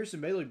 yeah, Harrison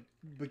Bailey,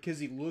 because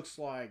he looks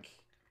like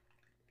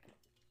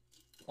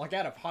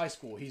out of high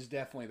school, he's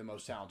definitely the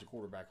most talented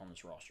quarterback on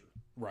this roster.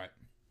 Right.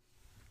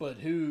 But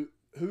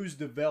who's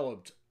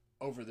developed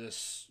over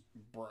this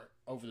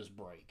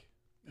break?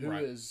 Who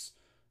has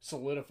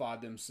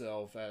solidified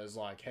themselves as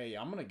like, hey,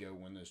 I'm going to go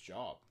win this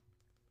job?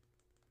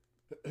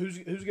 Who's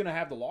going to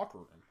have the locker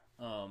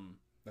room?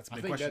 That's a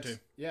big question too.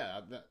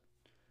 Yeah, because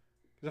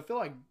I feel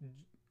like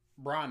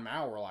Brian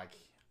Maurer, I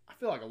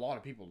feel like a lot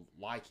of people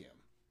like him,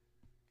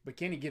 but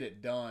can he get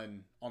it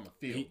done on the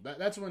field?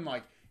 That's when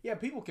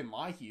people can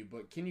like you,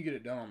 but can you get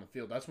it done on the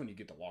field? That's when you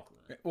get the locker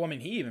room. Well, I mean,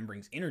 he even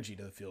brings energy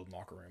to the field and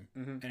locker room,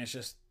 and it's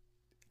just,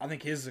 I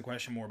think his is a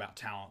question more about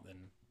talent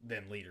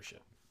than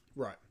leadership.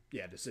 Right.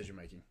 Yeah, decision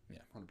making. Yeah,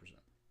 100%.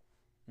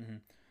 Mm-hmm.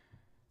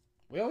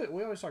 We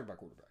always talk about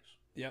quarterbacks.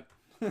 Yep,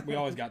 we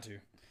always got to.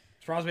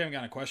 Surprised we haven't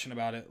gotten a question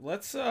about it.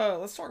 Let's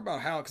talk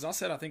about how, because I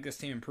said I think this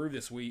team improved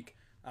this week.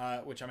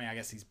 Which, I mean, I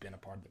guess he's been a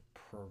part of the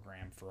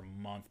program for a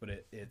month,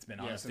 but it's been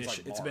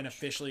unofficial. It's been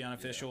officially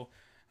unofficial.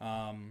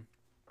 Yeah.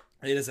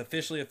 It is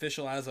officially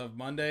official as of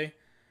Monday.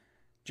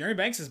 Jeremy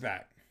Banks is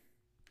back.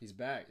 He's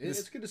back.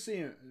 It's good to see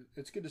him.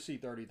 It's good to see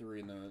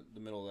 33 in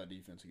the middle of that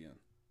defense again.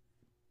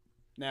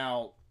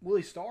 Now, will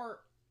he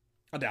start?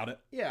 I doubt it.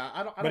 Yeah,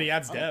 I don't. But he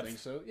adds depth. I don't think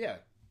so. Yeah,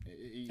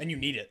 and you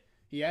need it.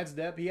 He adds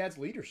depth. He adds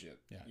leadership.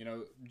 Yeah.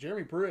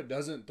 Jeremy Pruitt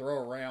doesn't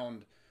throw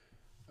around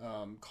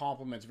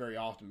compliments very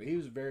often, but he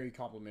was very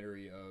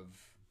complimentary of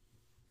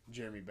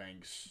Jeremy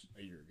Banks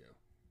a year ago.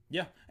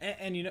 Yeah,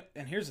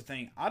 and here's the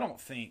thing: I don't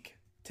think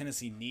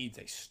Tennessee needs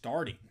a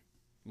starting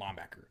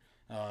linebacker.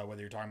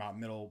 Whether you're talking about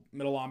middle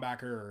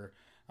linebacker or,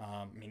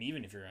 I mean,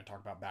 even if you're going to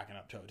talk about backing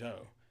up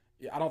toe-to-toe,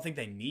 I don't think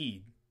they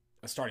need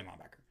a starting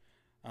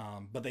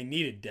linebacker. But they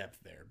needed depth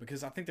there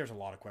because I think there's a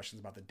lot of questions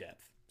about the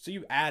depth. So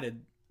you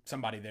added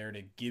somebody there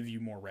to give you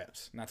more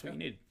reps, and that's what you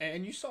needed.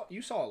 And you saw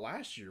it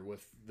last year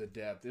with the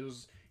depth. It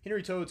was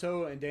Henry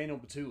To'oTo'o and Daniel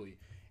Batuli.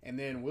 And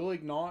then Will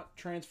Ignont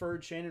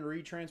transferred, Shannon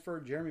Reed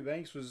transferred, Jeremy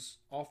Banks was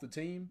off the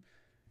team.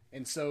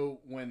 And so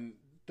when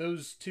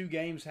those 2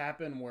 games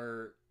happened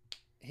where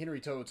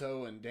Henry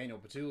To'oTo'o and Daniel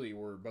Batuli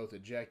were both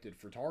ejected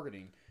for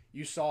targeting,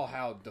 you saw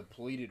how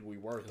depleted we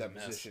were at that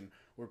position.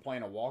 We're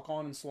playing a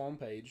walk-on in Sloan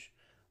Page.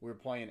 We're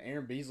playing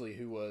Aaron Beasley,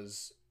 who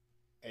was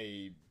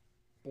a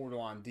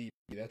borderline DB.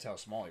 That's how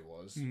small he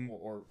was,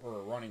 or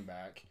a running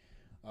back.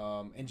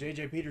 And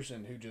J.J.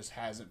 Peterson, who just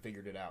hasn't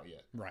figured it out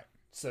yet. Right.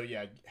 So,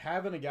 yeah,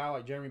 having a guy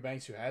like Jeremy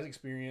Banks who has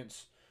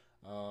experience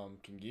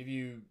can give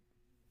you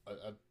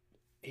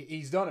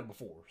he's done it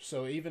before.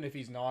 So, even if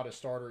he's not a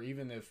starter,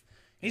 even if...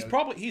 He's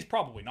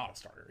probably not a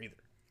starter either.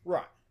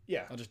 Right.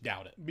 Yeah. I'll just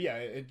doubt it. But yeah,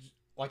 it's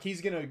like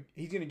he's gonna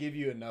give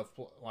you enough.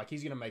 Like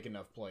he's gonna make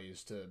enough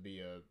plays to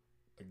be a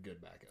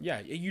good backup. Yeah,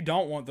 you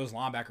don't want those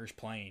linebackers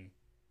playing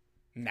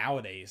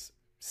nowadays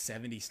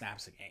 70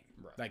 snaps a game.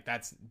 Right. Like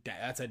that's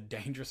a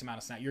dangerous amount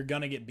of snaps. You're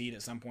gonna get beat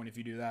at some point if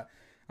you do that.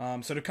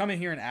 So to come in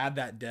here and add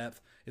that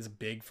depth is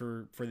big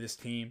for this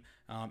team,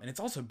 and it's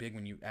also big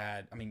when you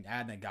adding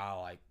a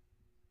guy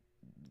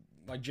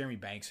like Jeremy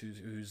Banks,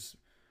 who's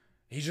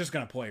he's just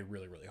going to play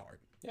really, really hard.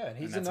 Yeah, and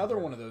he's another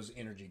one of those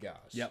energy guys.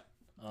 Yep,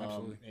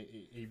 absolutely.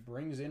 He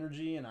brings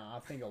energy, and I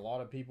think a lot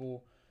of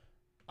people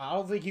 – I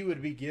don't think he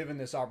would be given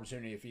this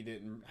opportunity if he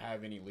didn't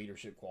have any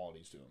leadership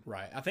qualities to him.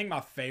 Right. I think my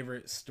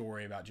favorite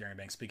story about Jeremy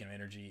Banks, speaking of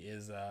energy,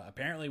 is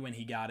apparently when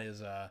he got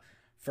his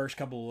first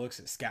couple of looks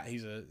at scout.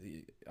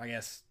 I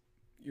guess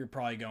you're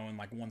probably going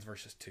like 1s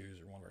versus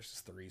 2s or 1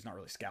 versus 3s, not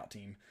really scout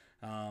team.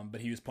 But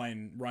he was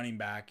playing running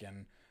back,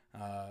 and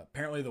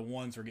apparently the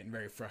 1s were getting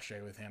very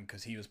frustrated with him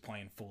because he was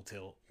playing full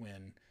tilt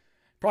when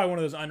probably one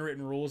of those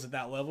unwritten rules at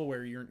that level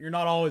where you're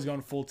not always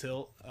going full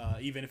tilt,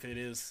 even if it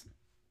is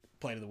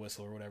play to the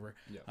whistle or whatever.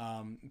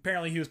 Yeah.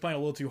 Apparently he was playing a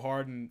little too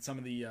hard, and some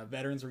of the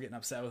veterans were getting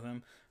upset with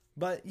him.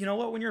 But you know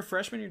what? When you're a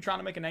freshman, you're trying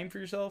to make a name for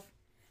yourself.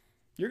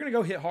 You're going to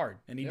go hit hard,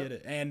 and he did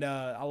it. And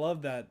I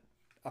love that.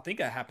 I think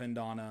that happened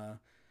on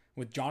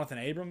with Jonathan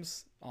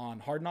Abrams on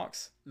Hard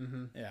Knocks.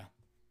 Mm-hmm. Yeah.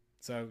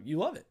 So you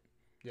love it.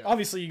 Yeah.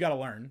 Obviously, you got to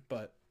learn,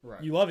 but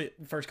you love it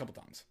the first couple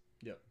times.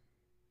 Yep.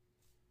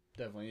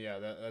 Definitely, yeah.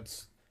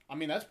 That's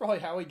probably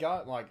how he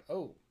got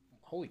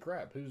holy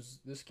crap, who's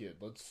this kid?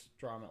 Let's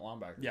try him at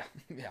linebacker.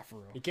 Yeah, for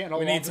real. He can't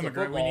hold on to the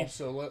football,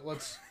 so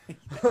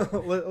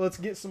let's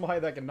get somebody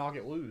that can knock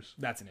it loose.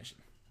 That's an issue.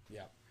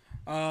 Yeah.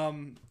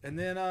 And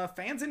then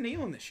fans in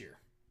Neyland this year.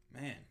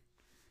 Man,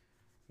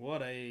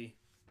 we're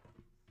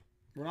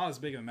not as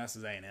big of a mess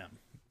as A&M,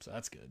 so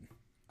that's good.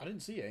 I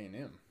didn't see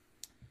A&M.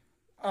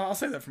 I'll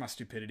say that for my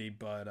stupidity,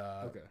 but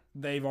Okay.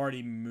 they've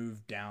already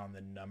moved down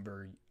the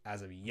number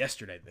as of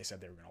yesterday. They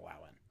said they were going to allow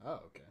in. Oh,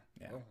 okay.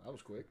 Yeah. Well, that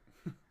was quick.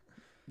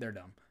 They're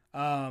dumb.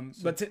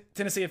 But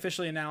Tennessee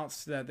officially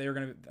announced that they were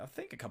going to. I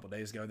think a couple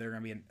days ago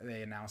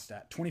they announced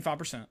at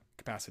 25%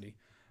 capacity,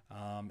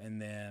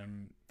 and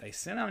then they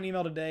sent out an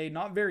email today.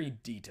 Not very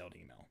detailed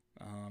email,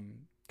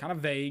 kind of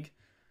vague,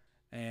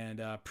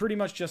 and pretty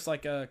much just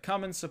like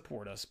come and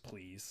support us,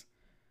 please,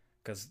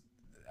 because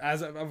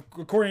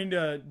according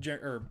to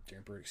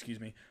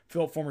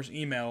Philip Fulmer's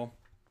email,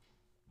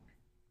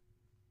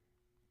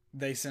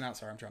 they sent out.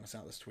 Sorry, I'm trying to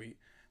sound this tweet.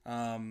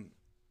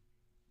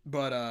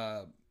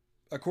 But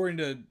according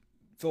to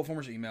Phil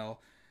Fulmer's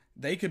email,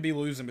 they could be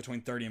losing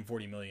between 30 and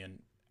 40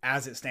 million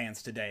as it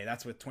stands today.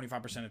 That's with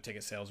 25% of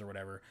ticket sales or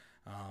whatever,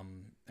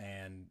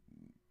 and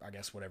I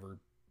guess whatever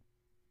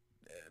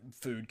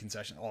food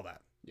concession, all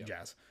that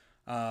jazz.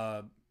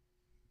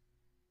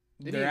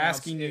 They're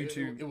asking you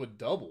to. It would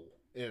double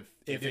if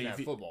you didn't have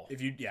football.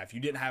 If you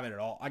didn't have it at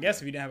all, I guess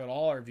if you didn't have it at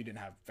all, or if you didn't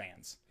have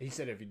fans. He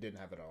said if you didn't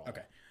have it at all.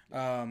 Okay.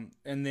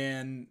 And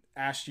then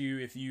asked you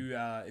if you've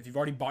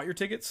already bought your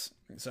tickets,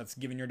 so that's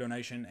giving your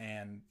donation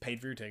and paid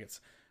for your tickets,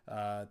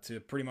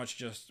 to pretty much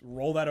just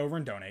roll that over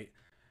and donate.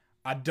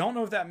 I don't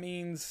know if that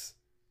means.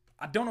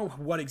 I don't know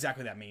what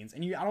exactly that means,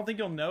 and I don't think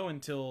you'll know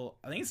until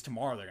I think it's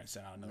tomorrow. They're gonna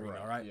send out another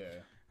email, right?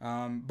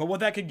 Yeah. But what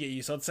that could get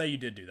you. So let's say you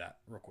did do that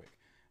real quick.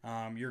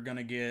 You're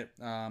gonna get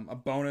a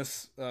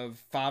bonus of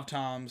 5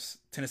 times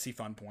Tennessee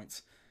Fun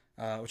points,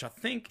 which I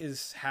think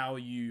is how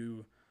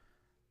you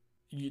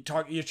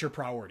talk. It's your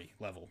priority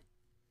level,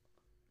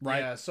 right?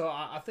 Yeah, so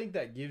I think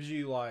that gives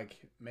you like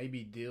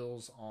maybe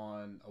deals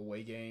on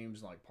away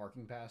games, like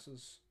parking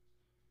passes.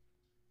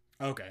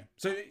 Okay,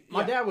 so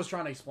My dad was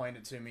trying to explain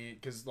it to me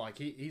because like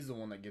he's the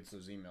one that gets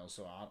those emails,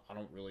 so I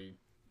don't really.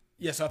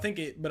 Yeah, so I think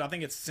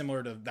it's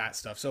similar to that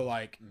stuff. So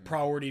like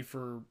priority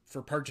for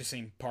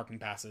purchasing parking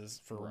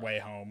passes for way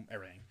home,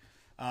 everything.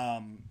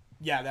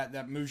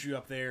 That moves you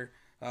up there,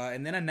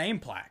 and then a name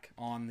plaque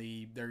on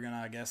they're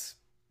gonna, I guess,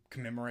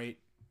 commemorate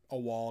a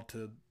wall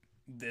to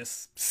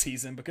this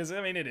season because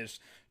I mean it is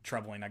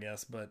troubling, I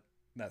guess, but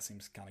that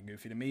seems kind of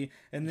goofy to me.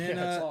 And then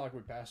it's not like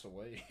we passed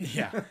away.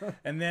 Yeah,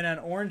 and then an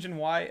orange and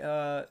white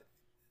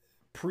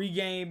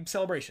pregame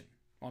celebration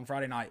on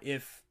Friday night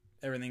if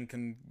everything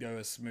can go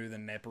as smooth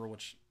in April,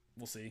 which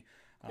we'll see.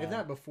 Isn't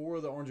that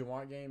before the orange and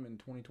white game in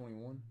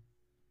 2021?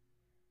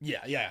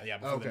 Yeah.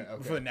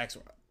 Before the next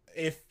one,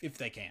 if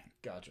they can.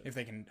 Gotcha. If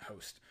they can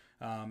host,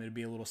 it'd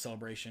be a little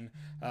celebration.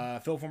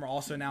 Phil Fulmer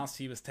also announced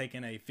he was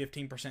taking a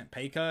 15%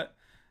 pay cut.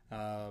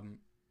 I don't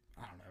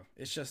know.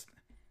 It's just,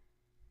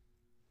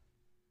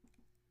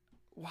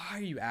 why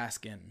are you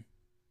asking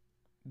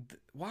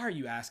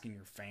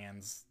your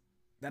fans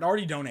that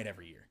already donate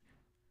every year,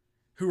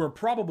 who are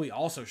probably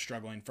also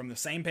struggling from the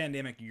same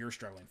pandemic you're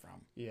struggling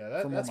from?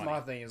 Yeah, that's my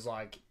thing. Is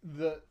like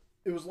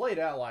it was laid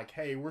out like,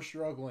 hey, we're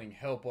struggling,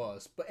 help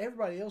us, but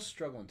everybody else is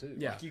struggling too.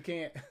 Yeah, like, you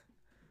can't.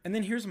 And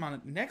then here's my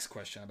next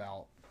question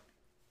about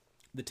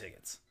the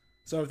tickets.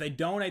 So if they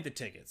donate the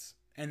tickets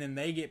and then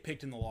they get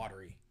picked in the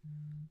lottery,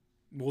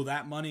 will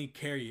that money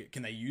carry?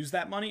 Can they use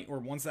that money, or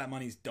once that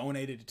money's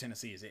donated to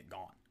Tennessee, is it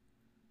gone?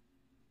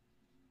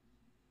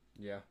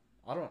 Yeah,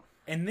 I don't.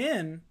 And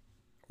then,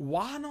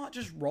 why not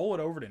just roll it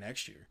over to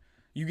next year?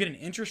 You get an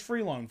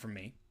interest-free loan from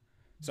me,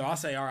 so I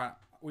say, all right,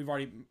 we've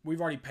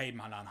already paid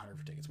my $900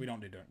 for tickets. We don't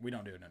do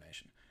a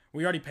donation.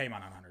 We already paid my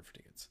 $900 for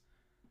tickets.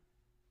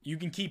 You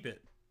can keep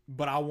it,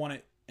 but I want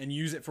it and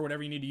use it for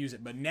whatever you need to use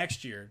it. But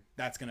next year,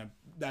 that's gonna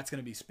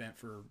be spent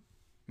for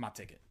my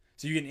ticket.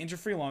 So you get an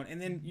interest-free loan, and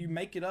then you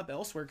make it up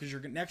elsewhere because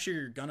next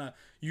year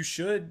you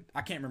should.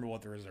 I can't remember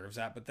what the reserve's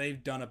at, but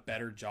they've done a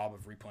better job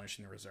of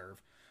replenishing the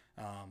reserve.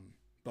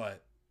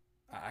 But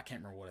I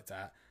can't remember what it's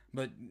at.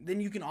 But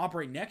then you can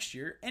operate next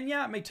year, and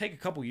yeah, it may take a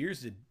couple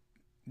years to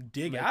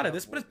dig out of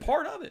this, but it's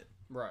part of it.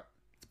 Right.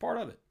 It's part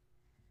of it.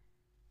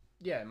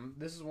 Yeah,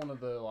 this is one of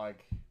the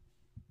like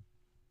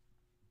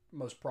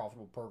most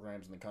profitable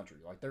programs in the country.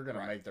 Like they're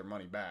gonna make their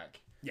money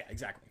back. Yeah,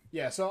 exactly.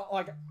 Yeah, so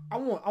like I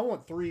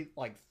want 3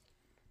 like.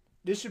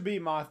 This should be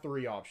my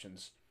 3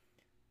 options.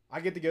 I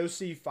get to go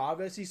see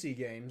 5 SEC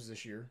games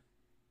this year.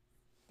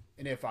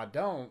 And if I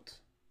don't,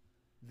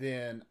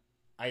 then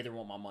I either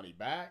want my money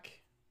back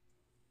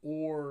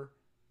or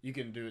you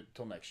can do it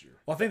till next year.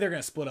 Well, I think they're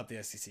going to split up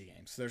the SEC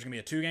games. So there's going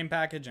to be a 2-game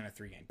package and a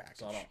 3-game package.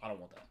 So I don't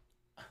want that.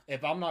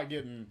 If I'm not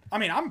getting... I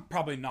mean, I'm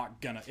probably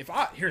not going to...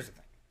 Here's the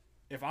thing.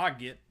 If I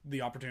get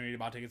the opportunity to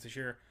buy tickets this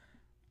year,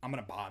 I'm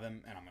going to buy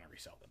them and I'm going to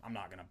resell them. I'm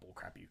not going to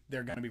bullcrap you.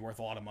 They're going to be worth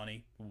a lot of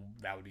money.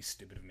 That would be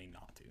stupid of me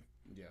not to.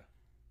 Yeah.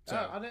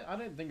 So I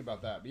didn't think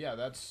about that. But yeah,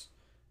 that's...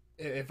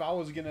 If I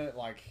was going to,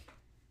 like...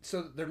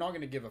 So they're not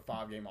going to give a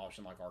 5-game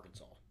option like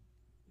Arkansas.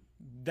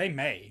 They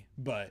may,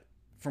 but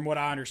from what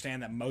I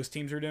understand that most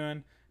teams are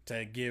doing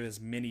to give as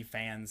many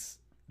fans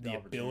the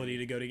ability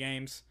to go to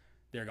games,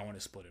 they're going to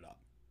split it up.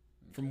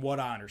 from what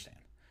I understand.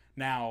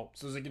 Now,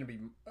 So is it going to be?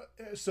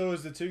 So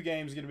is the 2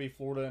 games going to be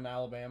Florida and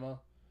Alabama,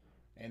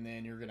 and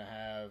then you're going to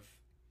have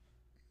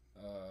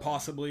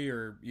possibly,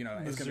 or it's gonna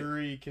be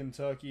Missouri,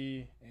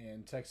 Kentucky,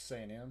 and Texas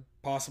A&M.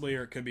 possibly,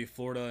 or it could be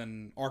Florida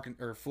and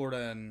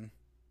Florida and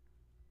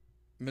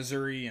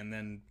Missouri, and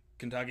then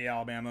Kentucky,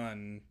 Alabama,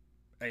 and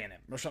A&M,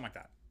 or something like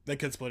that. They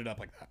could split it up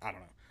like that. I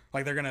don't know.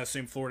 Like they're going to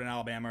assume Florida and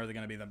Alabama are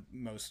going to be the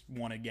most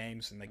wanted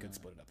games, and they could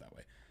split it up that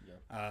way.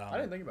 Yeah. I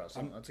didn't think about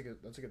it.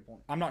 That's a good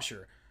point. I'm not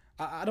sure.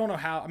 I don't know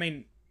how. I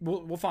mean,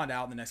 we'll find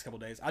out in the next couple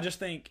of days. I just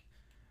think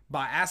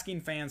by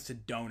asking fans to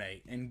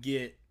donate and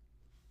get,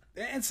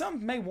 and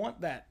some may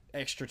want that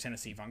extra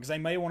Tennessee fund because they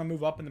may want to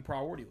move up in the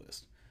priority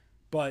list.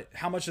 But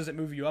how much does it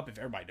move you up if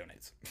everybody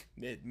donates?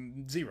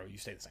 Zero. You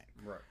stay the same.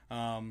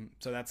 Right.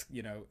 So that's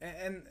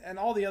and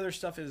all the other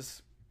stuff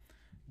is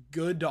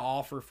good to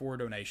offer for a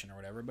donation or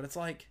whatever. But it's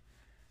like,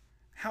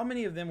 how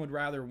many of them would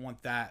rather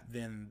want that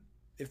than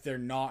if they're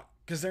not?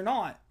 Because they're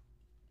not.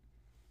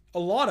 A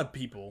lot of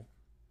people.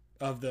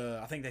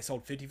 I think they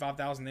sold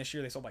 55,000 this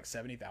year. They sold like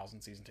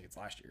 70,000 season tickets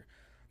last year.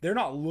 They're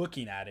not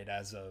looking at it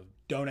as a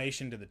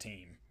donation to the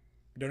team,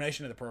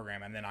 donation to the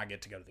program, and then I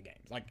get to go to the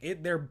games. Like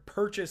they're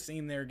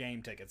purchasing their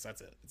game tickets.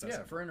 That's it. It's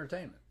for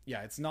entertainment.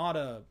 Yeah, it's not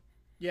a.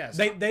 Yes.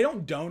 They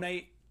don't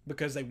donate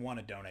because they want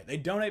to donate. They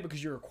donate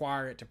because you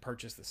require it to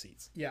purchase the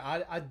seats. Yeah,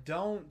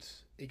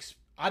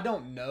 I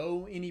don't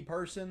know any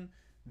person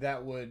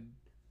that would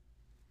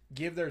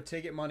give their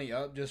ticket money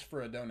up just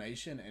for a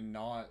donation and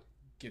not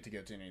get to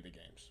go to any of the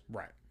games.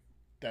 Right.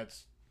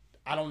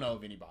 I don't know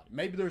of anybody.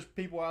 Maybe there's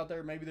people out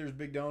there, maybe there's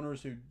big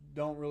donors who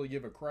don't really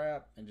give a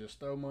crap and just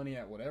throw money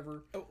at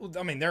whatever.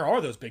 I mean, there are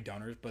those big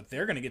donors, but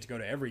they're going to get to go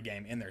to every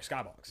game in their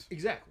skybox.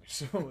 Exactly.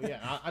 So,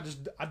 yeah,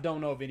 I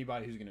don't know of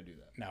anybody who's going to do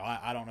that. No,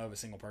 I don't know of a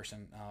single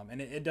person. And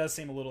it does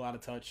seem a little out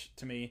of touch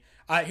to me.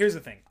 Here's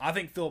the thing. I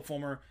think Philip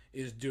Fulmer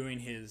is doing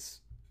his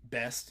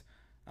best.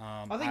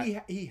 I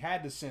think he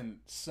had to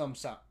send some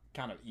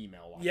kind of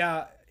email.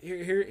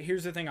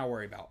 Here's the thing I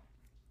worry about.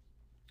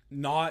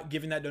 Not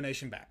giving that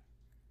donation back.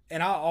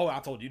 And I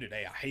told you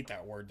today, I hate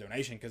that word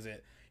donation because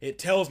it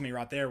tells me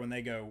right there when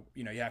they go,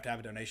 you have to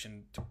have a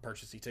donation to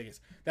purchase these tickets.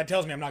 That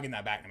tells me I'm not getting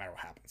that back no matter what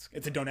happens.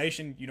 It's a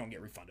donation, you don't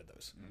get refunded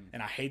those.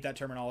 And I hate that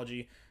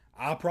terminology.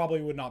 I probably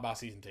would not buy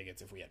season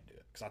tickets if we had to do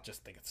it because I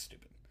just think it's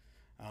stupid.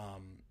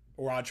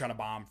 Or I'd try to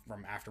buy them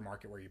from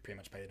aftermarket where you pretty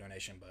much pay the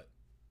donation, but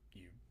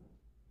you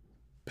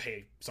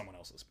pay someone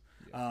else's.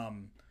 Yeah.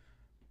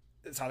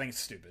 So I think it's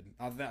stupid.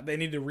 They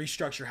need to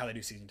restructure how they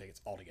do season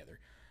tickets altogether.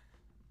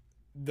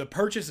 The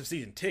purchase of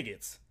season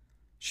tickets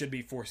should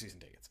be for season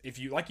tickets. If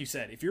you, like you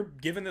said, if you're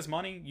given this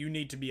money, you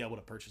need to be able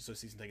to purchase those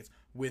season tickets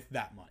with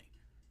that money.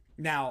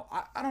 Now,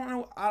 I don't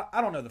know.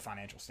 I don't know the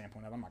financial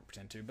standpoint of it. I'm not going to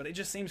pretend to, but it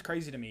just seems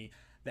crazy to me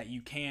that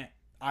you can't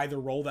either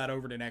roll that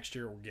over to next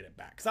year or get it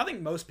back. Because I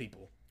think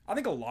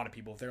a lot of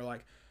people, if they're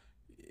like,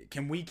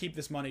 can we keep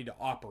this money to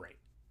operate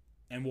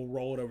and we'll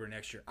roll it over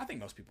next year? I think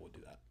most people would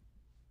do that.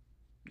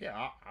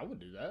 Yeah, I would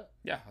do that.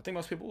 Yeah, I think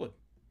most people would.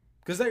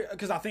 Because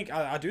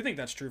I do think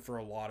that's true for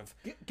a lot of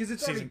because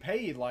it's already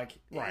paid. Like,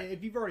 right.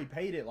 If you've already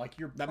paid it, like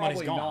you're that probably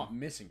money's gone. not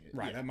missing it.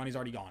 Right, yeah. That money's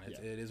already gone.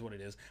 It is what it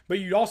is. But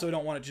you also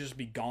don't want it to just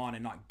be gone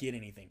and not get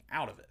anything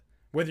out of it.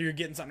 Whether you're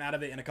getting something out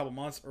of it in a couple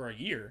months or a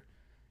year,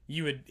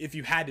 you would, if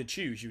you had to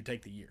choose, you would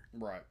take the year.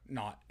 Right.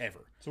 Not ever.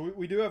 So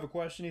we do have a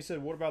question. He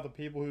said, "What about the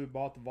people who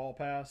bought the Vol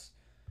Pass?"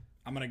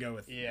 I'm gonna go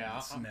with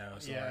no.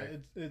 Sorry. Yeah,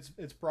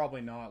 it's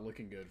probably not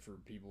looking good for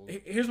people.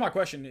 Here's my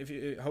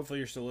question. Hopefully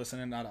you're still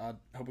listening. I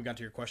hope we got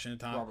to your question in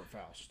time. Robert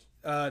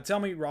Faust.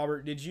 Tell me,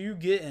 Robert, did you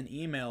get an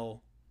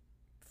email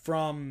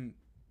from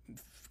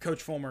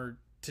Coach Fulmer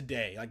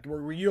today? Like,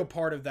 were you a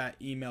part of that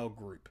email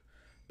group?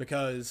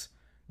 Because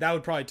that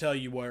would probably tell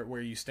you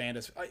where you stand.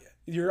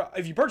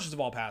 If you purchase a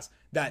Vol Pass,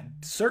 that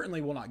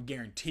certainly will not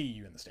guarantee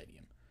you in the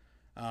stadium.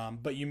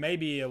 But you may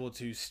be able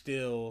to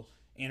still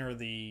enter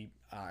the,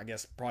 I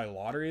guess, probably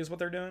lottery is what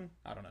they're doing.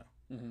 I don't know.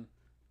 Mm-hmm.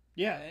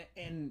 Yeah,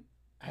 and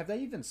have they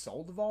even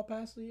sold the Vol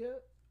Pass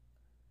yet?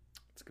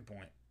 That's a good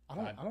point. I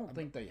don't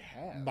think they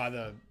have. By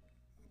the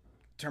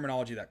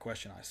terminology of that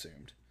question, I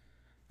assumed.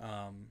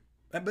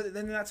 But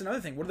then that's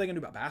another thing. What are they going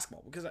to do about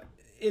basketball? Because it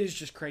is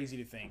just crazy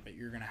to think that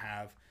you're going to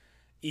have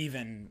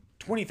even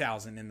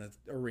 20,000 in the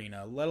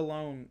arena, let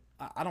alone,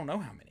 I don't know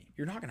how many.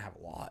 You're not going to have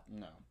a lot.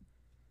 No.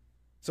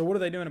 So what are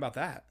they doing about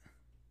that?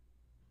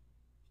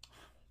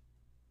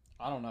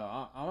 I don't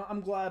know.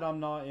 I'm glad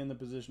I'm not in the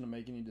position to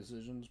make any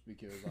decisions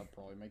because I'd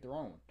probably make the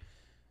wrong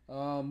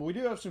one. We do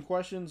have some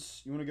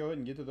questions. You want to go ahead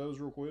and get to those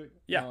real quick?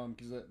 Yeah.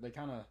 Because they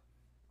kind of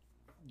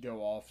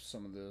go off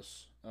some of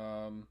this.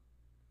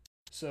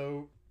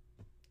 So,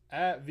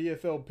 at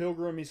VFL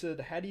Pilgrim, he said,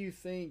 "How do you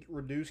think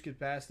reduced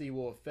capacity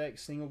will affect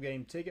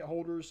single-game ticket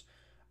holders?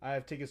 I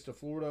have tickets to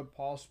Florida.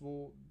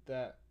 Possible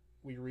that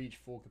we reach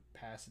full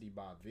capacity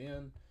by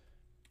then."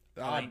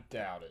 I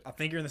doubt it. I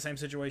think you're in the same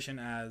situation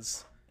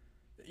as...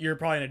 You're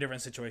probably in a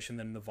different situation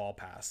than the Vol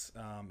Pass.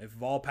 If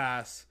Vol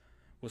Pass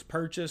was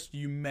purchased,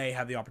 you may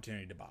have the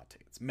opportunity to buy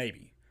tickets.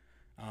 Maybe.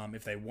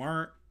 If they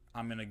weren't,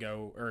 I'm going to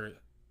go...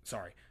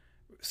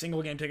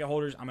 Single game ticket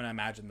holders, I'm going to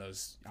imagine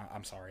those.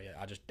 I'm sorry.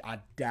 I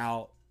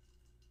doubt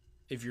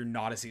if you're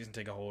not a season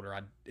ticket holder,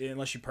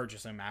 unless you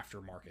purchase them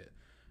after market,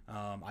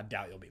 I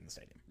doubt you'll be in the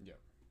stadium. Yeah.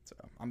 So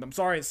I'm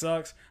sorry it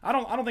sucks. I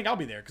don't think I'll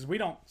be there because we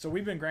don't. So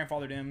we've been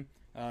grandfathered in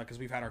because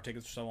we've had our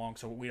tickets for so long,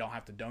 so we don't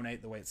have to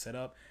donate the way it's set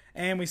up.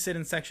 And we sit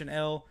in section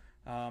L.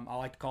 I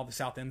like to call the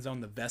south end zone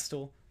the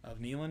Vestal of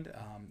Neyland.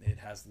 It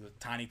has the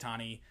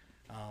tiny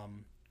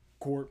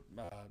court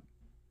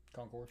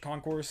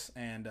concourse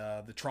and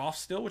the trough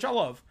still, which I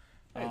love.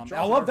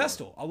 I love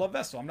Vestal.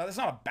 That's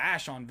not a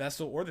bash on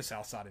Vestal or the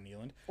south side of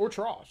Neyland Or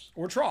troughs.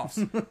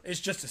 It's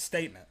just a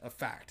statement of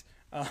fact.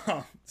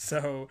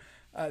 So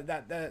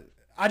that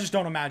I just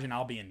don't imagine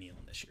I'll be in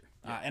Neyland this year,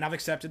 and I've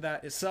accepted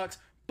that. It sucks,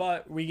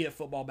 but we get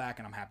football back,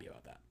 and I'm happy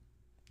about that.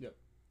 Yep.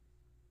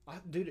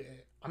 Dude,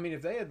 I mean,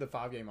 if they had the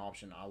 5-game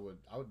option, I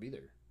would be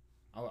there.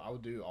 I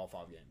would do all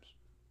 5 games.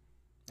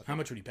 How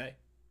much would you pay?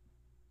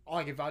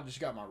 Like if I just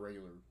got my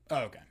regular.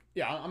 Oh, okay.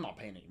 Yeah, I'm not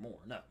paying any more.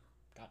 No,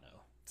 God no.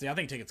 See, I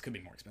think tickets could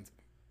be more expensive.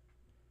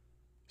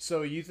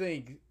 So you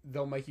think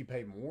they'll make you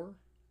pay more?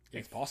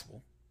 It's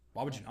possible.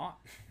 Why would you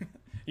not?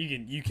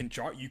 You can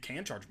charge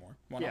more.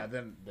 Why not?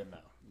 Then no.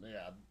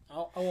 Yeah,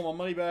 I want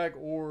my money back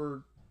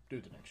or do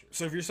it the next year.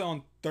 So if you're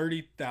selling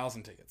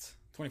 30,000 tickets,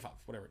 25,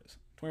 whatever it is,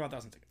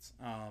 25,000 tickets.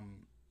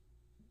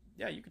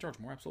 Yeah, you can charge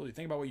more. Absolutely.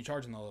 Think about what you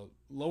charge in the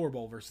lower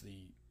bowl versus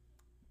the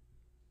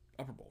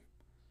upper bowl.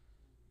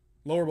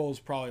 Lower bowl is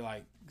probably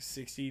like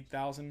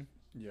 60,000.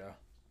 Yeah.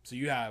 So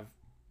you have,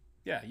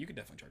 you could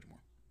definitely charge more.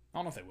 I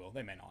don't know if they will.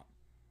 They may not.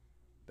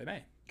 They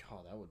may. God,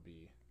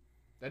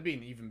 that'd be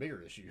an even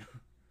bigger issue.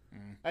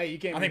 Hey, you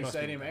can't be in the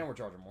stadium and we're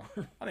charging more.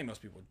 I think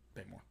most people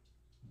would pay more.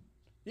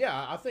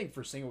 Yeah, I think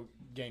for single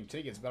game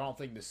tickets, but I don't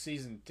think the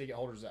season ticket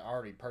holders that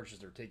already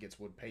purchased their tickets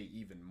would pay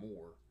even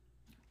more.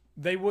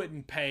 They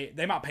wouldn't pay.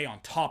 They might pay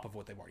on top of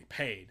what they've already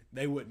paid.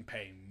 They wouldn't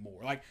pay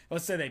more. Like,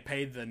 let's say they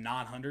paid the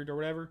 $900 or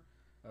whatever.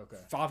 Okay.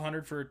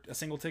 $500 for a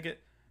single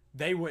ticket.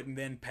 They wouldn't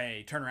then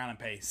turn around and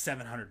pay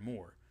 $700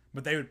 more.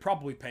 But they would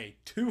probably pay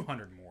 $200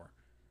 more.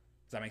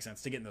 Does that make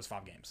sense? To get in those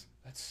 5 games.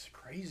 That's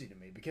crazy to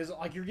me because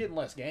like you're getting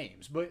less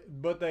games,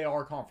 but they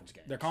are conference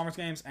games. They're conference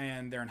games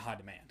and they're in high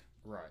demand.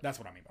 Right. That's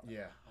what I mean by that.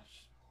 Yeah.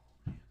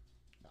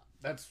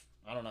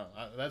 I don't know.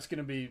 That's going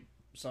to be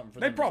something for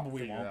they them probably to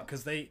figure won't out.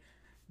 because they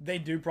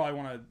do probably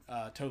want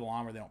to toe the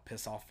line where they don't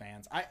piss off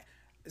fans. I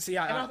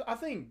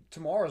think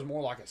tomorrow is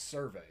more like a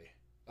survey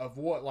of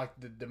what like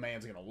the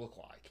demand's going to look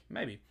like.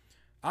 Maybe.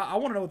 I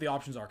want to know what the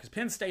options are because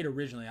Penn State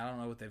originally, I don't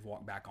know what they've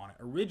walked back on it,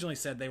 originally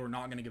said they were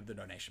not going to give the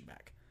donation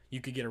back. You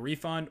could get a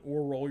refund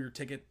or roll your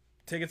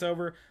tickets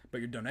over, but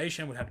your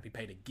donation would have to be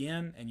paid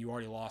again, and you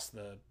already lost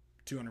the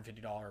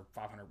 $250, $500,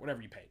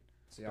 whatever you paid.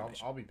 See,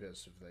 I'll be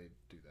pissed if they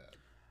do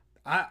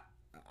that.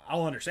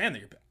 I'll understand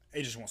that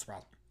it just won't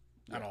surprise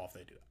me at all if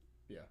they do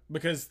that. Yeah.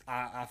 Because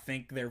I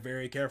think they're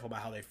very careful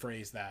about how they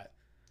phrase that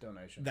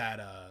donation.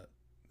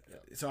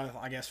 So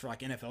I guess for like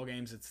NFL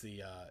games, it's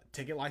the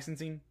ticket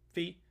licensing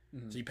fee.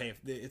 Mm-hmm. So you pay.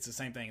 It's the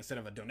same thing. Instead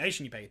of a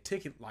donation, you pay a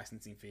ticket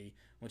licensing fee,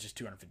 which is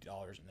 $250,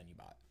 and then you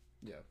buy it.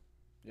 Yeah.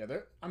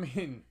 I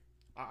mean,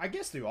 I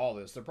guess through all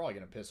this, they're probably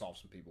going to piss off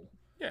some people.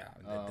 Yeah.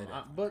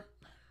 But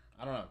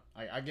I don't know.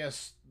 I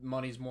guess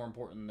money's more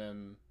important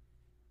than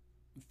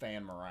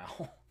fan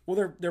morale.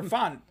 Well, they're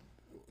fine.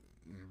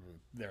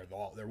 They're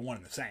one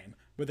and the same,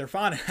 but they're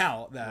finding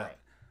out that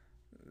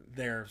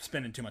they're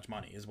spending too much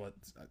money is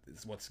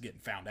what's getting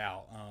found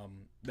out.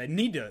 They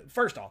need to,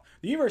 first off,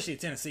 the University of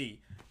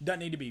Tennessee doesn't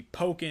need to be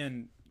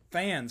poking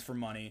fans for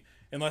money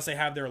unless they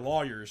have their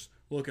lawyers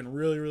looking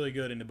really, really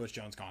good into Butch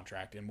Jones'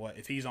 contract and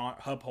if he's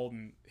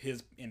upholding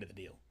his end of the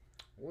deal.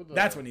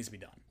 That's what needs to be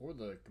done. Or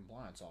the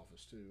compliance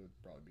office too would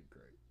probably be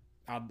great.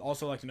 I'd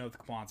also like to know if the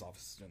compliance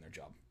office is doing their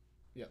job.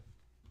 Yep.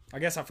 I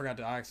guess I forgot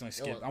to. I accidentally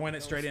skipped.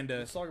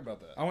 Let's talk about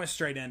that. I went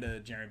straight into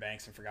Jeremy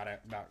Banks and forgot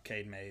about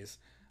Cade Mays.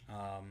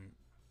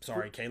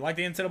 Sorry, Cade. Like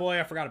the NCAA,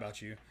 I forgot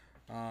about you.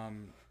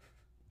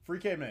 Free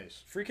Cade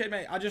Mays. Free Cade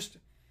Mays.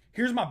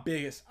 Here's my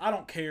biggest. I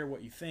don't care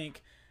what you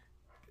think.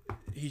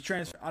 He's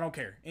transferred. I don't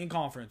care. In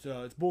conference,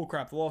 it's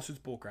bullcrap. The lawsuit's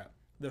bullcrap.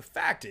 The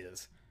fact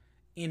is,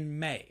 in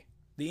May,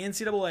 the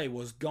NCAA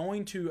was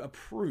going to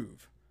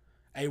approve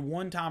a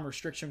one-time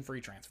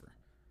restriction-free transfer.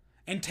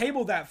 And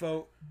tabled that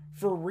vote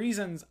for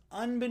reasons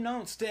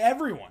unbeknownst to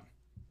everyone.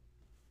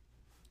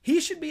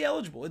 He should be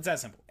eligible. It's that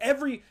simple.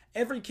 Every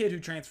kid who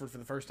transferred for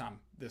the first time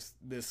this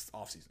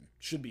offseason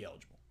should be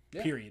eligible.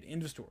 Yeah. Period.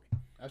 End of story.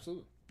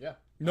 Absolutely. Yeah.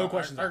 No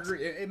questions. I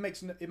agree. It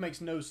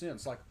makes no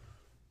sense. Like,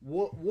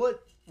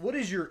 what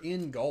is your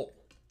end goal?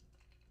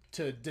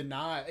 To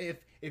deny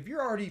if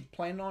you're already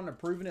planning on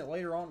approving it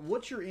later on,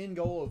 what's your end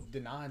goal of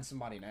denying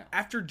somebody now?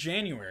 After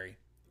January,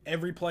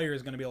 every player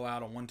is going to be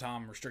allowed a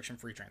one-time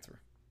restriction-free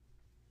transfer.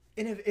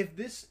 And if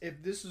this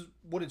is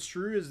what it's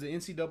true is the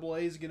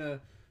NCAA is gonna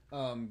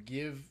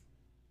give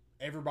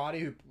everybody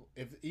who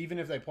even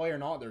if they play or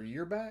not their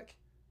year back,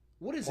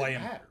 what does it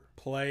matter?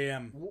 Play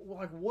them.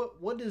 Like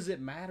what does it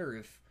matter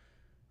if?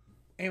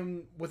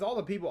 And with all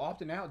the people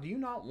opting out, do you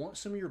not want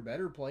some of your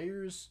better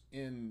players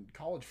in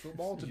college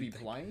football to be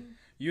playing?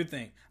 You'd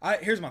think.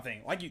 Here's my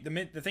thing. Like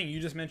the thing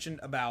you just mentioned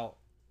about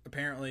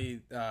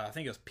apparently, I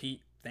think it was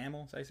Pete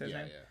Thamel. Is that how you say his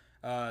name?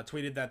 Yeah.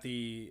 Tweeted that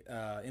the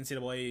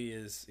NCAA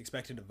is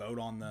expected to vote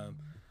on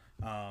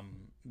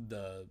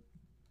the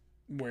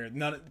where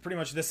pretty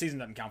much this season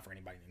doesn't count for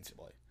anybody in the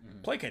NCAA.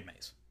 Mm-hmm. Play Cade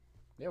Mays.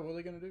 Yeah, what are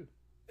they going to do?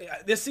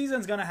 This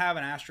season's going to have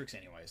an asterisk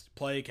anyways.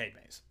 Play Cade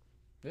Mays.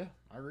 Yeah,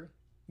 I agree.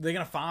 They're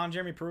going to fine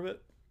Jeremy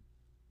Pruitt.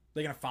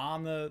 They're going to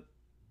fine the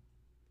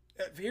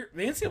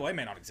NCAA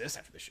may not exist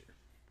after this year.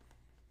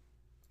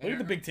 Look at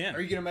the Big Ten.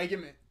 Are you going to make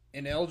him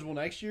ineligible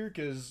next year?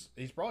 Because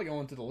he's probably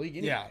going to the league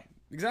anyway. Yeah,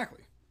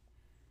 exactly.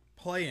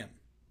 Play him.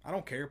 I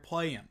don't care.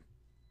 Play him.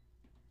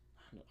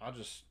 I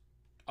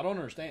don't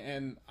understand.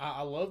 And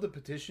I love the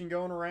petition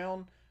going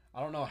around.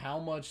 I don't know how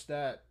much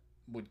that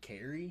would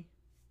carry.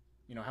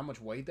 You know, how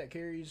much weight that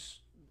carries.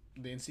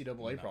 The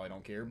NCAA probably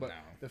don't care. But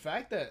the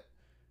fact that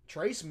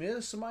Trey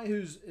Smith, somebody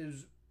who's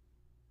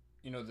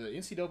you know, the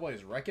NCAA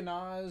is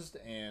recognized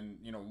and,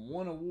 you know,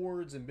 won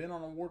awards and been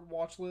on award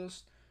watch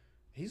list,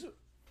 he's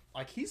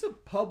a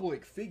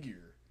public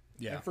figure.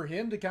 Yeah. And for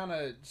him to kind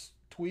of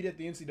tweet at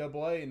the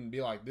NCAA and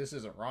be like, this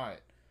isn't right.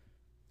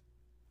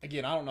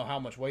 Again, I don't know how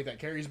much weight that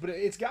carries, but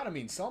it's got to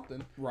mean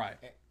something. Right.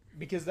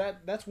 Because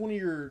that's one of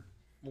your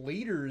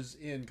leaders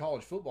in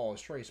college football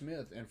is Trey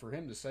Smith. And for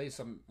him to say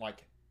something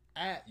like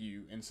at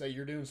you and say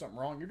you're doing something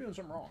wrong, you're doing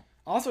something wrong.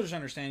 Also, just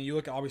understand, you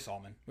look at Aubrey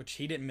Solomon, which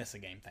he didn't miss a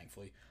game,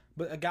 thankfully.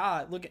 But a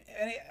guy,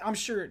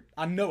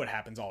 I know it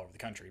happens all over the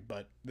country,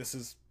 but this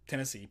is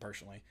Tennessee,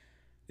 personally.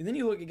 And then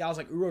you look at guys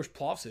like Uroš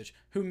Plavšić,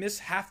 who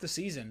missed half the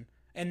season,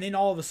 and then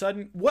all of a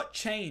sudden, what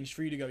changed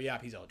for you to go, yeah,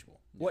 he's eligible?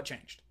 What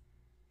changed?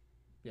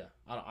 Yeah,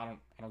 I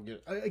don't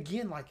get it.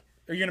 Again, like,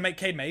 are you going to make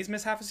Cade Mays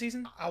miss half a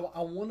season? I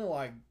want to,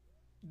 like,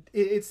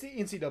 it's the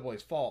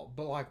NCAA's fault,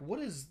 but, like, what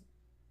is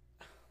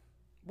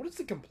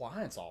the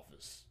compliance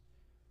office?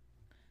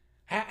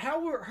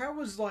 How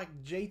was,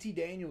 like, JT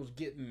Daniels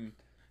getting...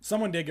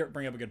 Someone did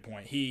bring up a good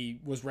point. He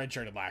was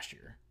redshirted last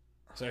year.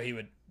 So he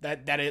would...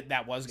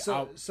 That was...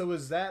 So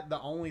is that the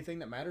only thing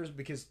that matters?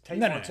 Because Tate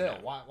Martell.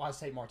 No. Why is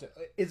Tate Martell?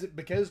 Is it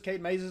because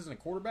Cade Mays isn't a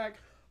quarterback?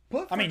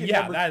 Put him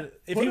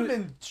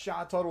in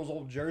Shy Tuttle's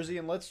old jersey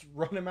and let's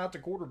run him out to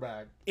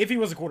quarterback. If he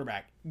was a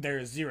quarterback, there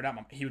is zero doubt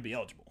he would be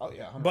eligible. Oh,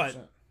 yeah, 100%.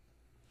 But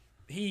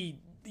he'd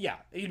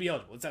be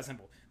eligible. It's that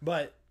simple.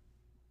 But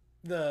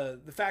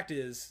the fact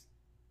is,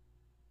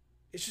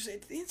 it's just... I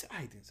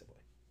hate the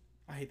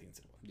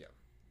NCAA. Yeah.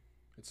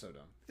 It's so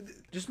dumb.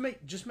 Just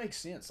make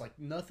sense. Like,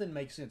 nothing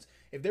makes sense.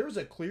 If there was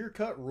a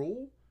clear-cut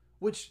rule,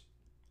 which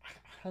I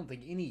don't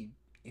think any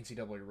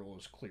NCAA rule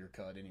is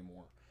clear-cut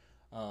anymore.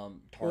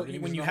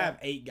 When you have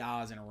 8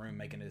 guys in a room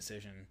making a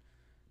decision,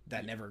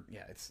 it's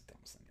the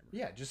dumbest thing ever.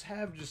 Yeah,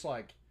 just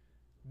like,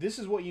 this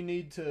is what you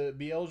need to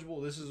be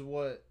eligible. This is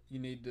what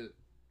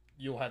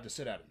you'll have to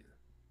sit out a year.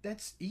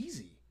 That's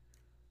easy.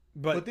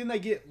 But then they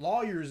get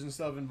lawyers and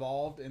stuff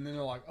involved, and then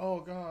they're like,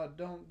 oh, God,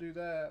 don't do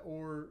that.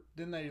 Or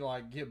then they,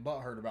 like, get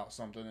butthurt about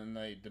something, and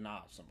they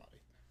deny somebody.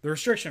 The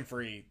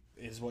restriction-free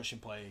is what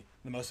should play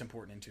the most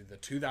important into the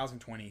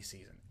 2020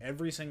 season.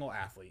 Every single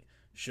athlete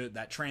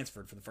that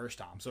transferred for the first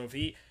time. So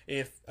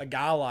if a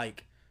guy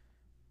like...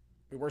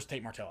 Where's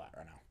Tate Martell at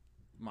right now?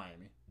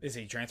 Miami. Is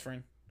he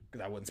transferring? Because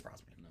that wouldn't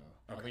surprise me. No.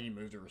 Okay. I think he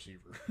moved to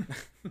receiver.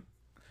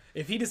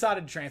 If he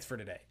decided to transfer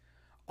today...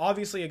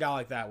 Obviously, a guy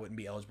like that wouldn't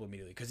be eligible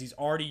immediately because he's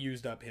already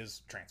used up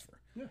his transfer.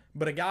 Yeah.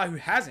 But a guy who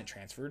hasn't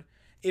transferred,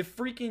 if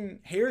freaking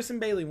Harrison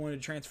Bailey wanted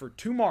to transfer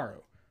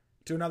tomorrow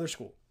to another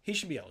school, he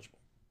should be eligible.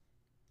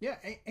 Yeah,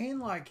 and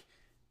like,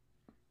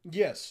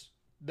 yes,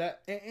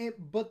 but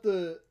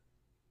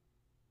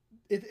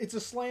it's a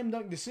slam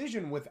dunk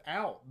decision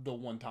without the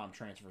one-time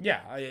transfer.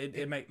 Yeah,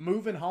 it may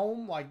moving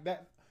home like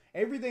that.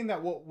 Everything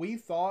that what we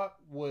thought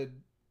would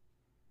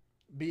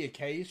be a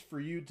case for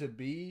you to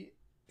be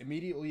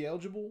immediately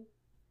eligible.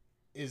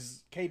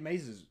 Is Cade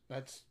Mays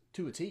that's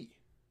to a T.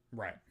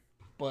 Right.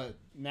 But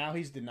now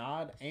he's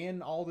denied,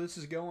 and all this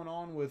is going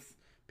on with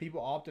people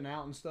opting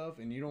out and stuff,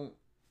 and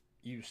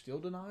you still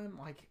deny him?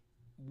 Like,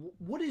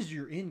 what is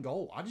your end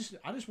goal? I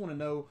just want to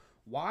know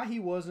why he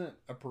wasn't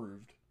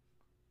approved.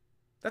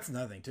 That's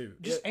another thing, too.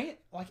 Just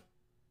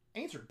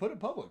answer it. Put it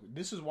public.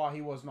 This is why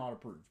he was not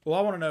approved. Well,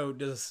 I want to know,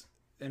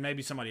 and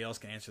maybe somebody else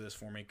can answer this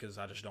for me because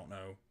I just don't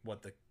know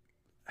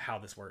how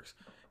this works.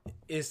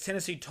 Is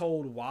Tennessee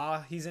told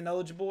why he's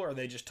ineligible, or are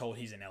they just told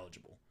he's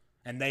ineligible?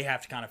 And they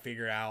have to kind of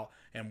figure out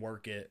and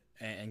work it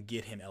and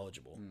get him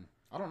eligible.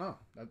 I don't know.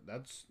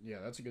 That's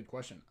a good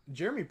question.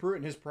 Jeremy Pruitt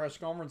in his press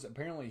conference,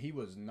 apparently he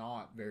was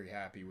not very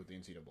happy with the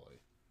NCAA.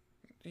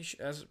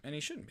 And he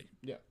shouldn't be.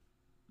 Yeah.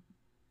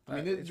 I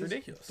mean, it's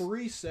ridiculous.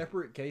 3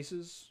 separate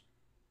cases.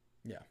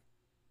 Yeah.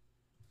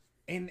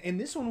 And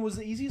this one was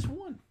the easiest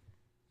one.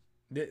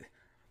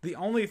 The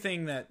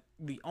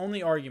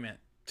only argument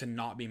to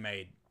not be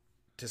made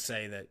to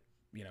say that,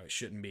 it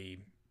shouldn't be,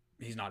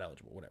 he's not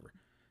eligible, whatever,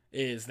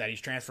 is that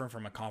he's transferring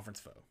from a conference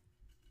foe.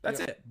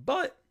 That's it.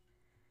 But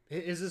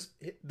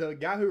the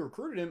guy who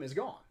recruited him is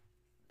gone.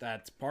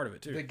 That's part of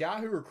it too. The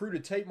guy who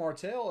recruited Tate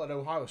Martell at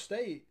Ohio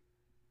State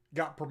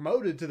got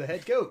promoted to the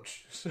head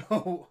coach.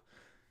 So,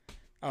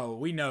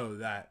 we know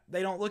that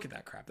they don't look at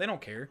that crap. They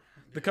don't care.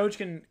 The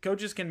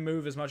coaches can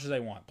move as much as they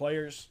want.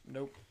 Players,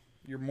 nope.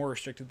 You're more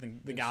restricted than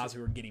the guys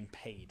who are getting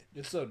paid.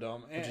 It's so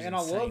dumb. And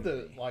I love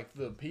that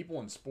the people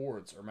in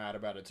sports are mad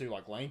about it too.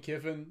 Like Lane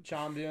Kiffin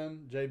chimed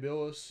in, Jay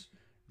Billis,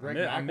 Greg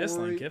McElroy. I miss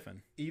Lane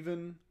Kiffin.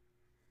 Even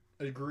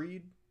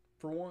agreed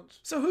for once.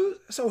 So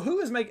who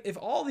is making, if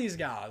all these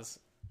guys,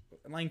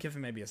 Lane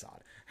Kiffin maybe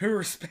aside, who are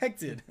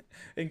respected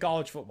in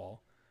college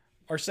football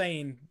are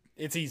saying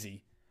it's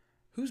easy,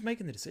 who's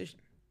making the decision?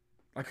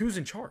 Like, who's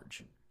in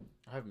charge?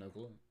 I have no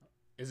clue.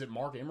 Is it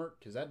Mark Emmert?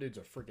 Because that dude's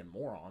a freaking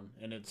moron,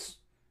 and it's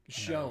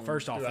shown.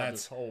 First off,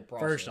 this whole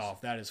process.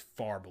 that is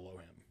far below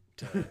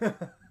him.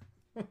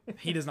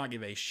 He does not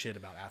give a shit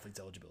about athletes'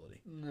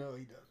 eligibility. No,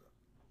 he doesn't.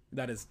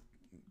 That is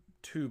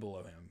too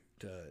below him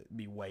to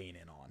be weighing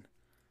in on.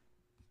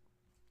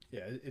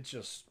 Yeah, it's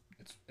just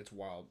it's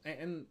wild.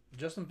 And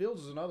Justin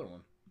Fields is another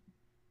one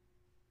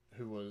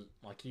who was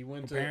like he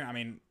went to. I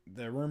mean,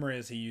 the rumor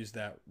is he used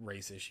that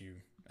race issue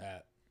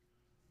at.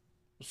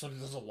 So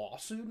does a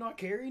lawsuit not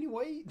carry any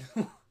weight?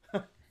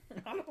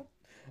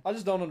 I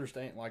just don't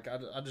understand. Like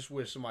I just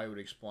wish somebody would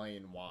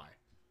explain why.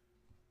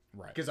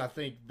 Right. Because I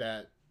think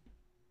that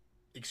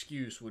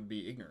excuse would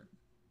be ignorant.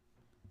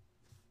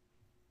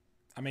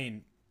 I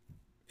mean,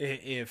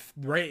 here's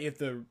my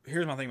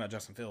thing about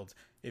Justin Fields.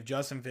 If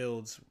Justin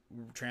Fields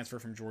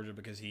transferred from Georgia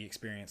because he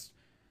experienced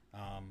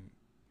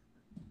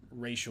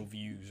racial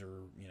views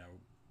or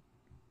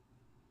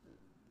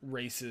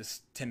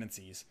racist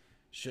tendencies,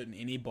 shouldn't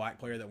any black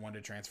player that wanted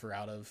to transfer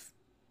out of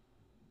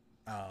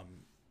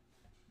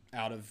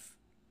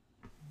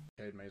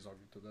Cade Mays, I'll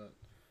get to that.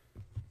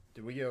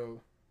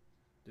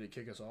 Did it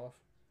kick us off?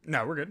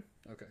 No, we're good.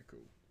 Okay,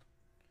 cool.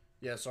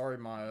 Yeah, sorry,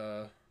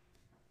 my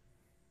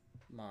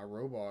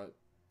robot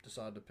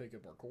decided to pick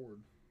up our cord,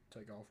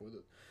 take off with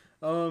it.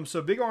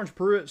 So Big Orange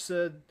Pruitt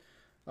said,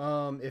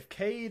 if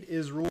Cade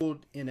is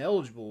ruled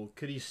ineligible,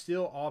 could he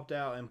still opt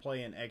out and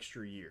play an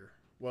extra year?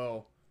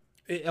 Well,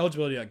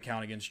 eligibility doesn't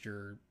count against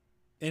your.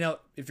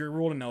 If you're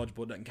ruled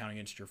ineligible, it doesn't count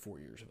against your 4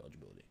 years of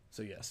eligibility.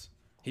 So yes,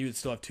 he would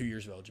still have 2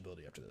 years of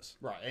eligibility after this.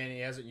 Right, and he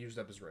hasn't used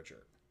up his red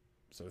shirt.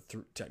 So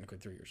technically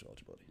 3 years of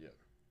eligibility. Yep.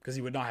 Because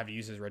he would not have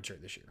used his red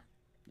shirt this year.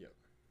 Yep.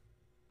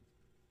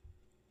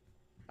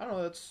 I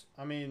don't know.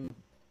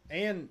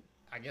 And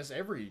I guess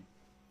every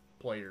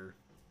player,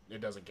 it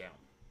doesn't count.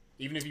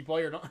 Even if you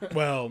play or not.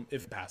 Well,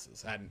 if it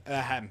passes. I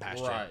hadn't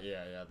passed right,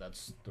 yet. Yeah.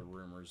 That's the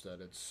rumors that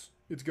it's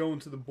going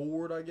to the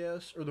board, I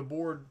guess. Or the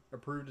board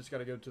approved it's got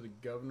to go to the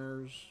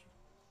governor's.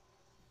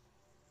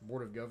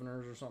 Board of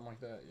Governors or something like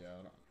that. Yeah, I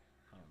don't know.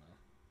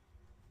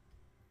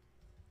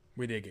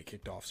 We did get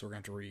kicked off, so we're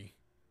going to have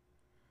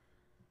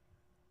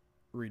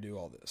to redo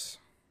all this.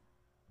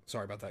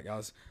 Sorry about that,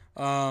 guys.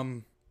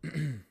 What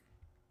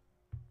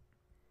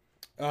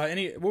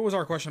was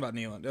our question about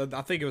Neyland?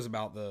 I think it was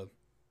about the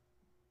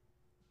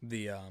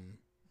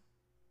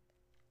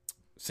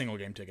single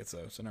game tickets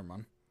though, so never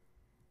mind.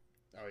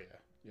 Oh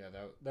yeah.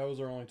 That was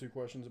our only 2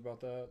 questions about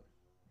that.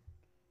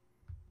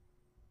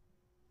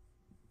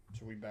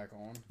 So we back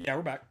on? Yeah,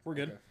 we're back. We're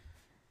good. Okay.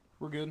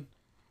 We're good.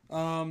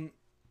 Let's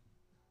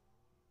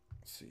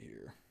see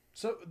here.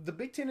 So the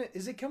Big Ten,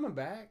 is it coming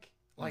back?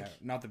 Like,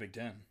 no, not the Big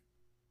Ten.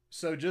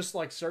 So just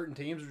like certain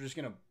teams are just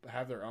gonna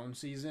have their own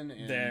season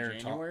in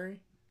January.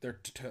 I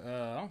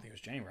don't think it was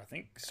January. I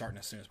think starting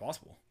as soon as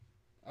possible.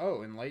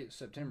 Oh, in late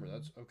September.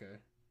 That's okay.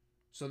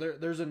 So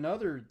there's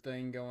another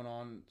thing going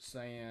on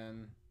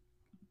saying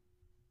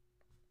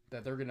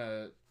that they're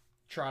gonna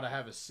try to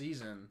have a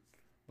season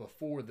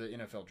before the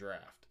NFL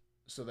draft.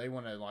 So they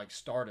want to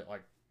start it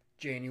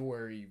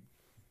January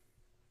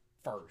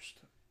 1st.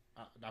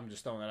 I'm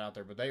just throwing that out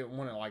there, but they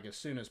want it as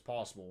soon as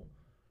possible.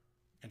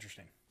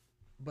 Interesting.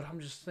 But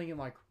I'm just thinking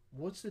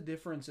what's the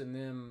difference in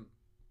them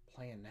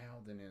playing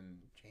now than in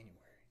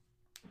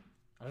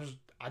January?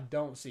 I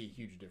don't see a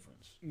huge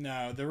difference.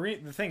 No,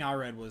 the thing I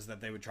read was that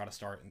they would try to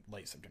start in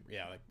late September.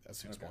 Yeah, as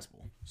soon as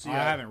possible. So, I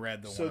haven't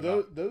read the one. So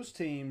those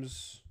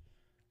teams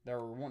that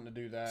were wanting to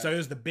do that. So it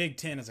was the Big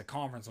Ten as a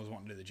conference was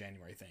wanting to do the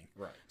January thing.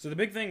 Right. So the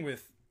big thing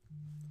with,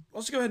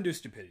 let's go ahead and do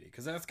stupidity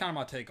because that's kind of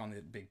my take on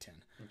the Big Ten.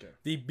 Okay.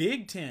 The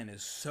Big Ten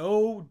is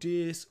so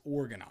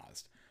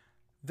disorganized.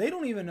 They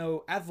don't even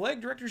know, athletic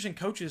directors and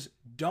coaches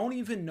don't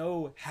even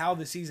know how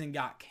the season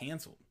got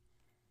canceled.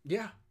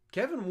 Yeah.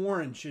 Kevin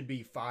Warren should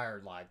be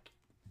fired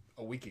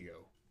a week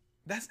ago.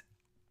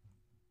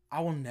 I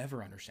will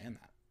never understand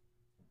that.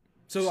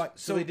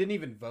 So they didn't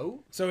even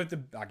vote? So if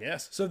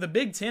the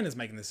Big Ten is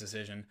making this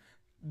decision,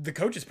 the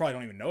coaches probably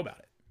don't even know about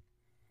it.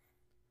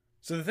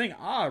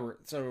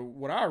 So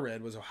what I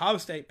read was Ohio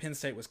State, Penn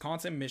State,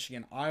 Wisconsin,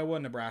 Michigan, Iowa,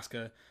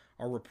 Nebraska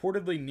are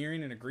reportedly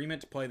nearing an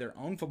agreement to play their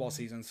own football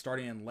season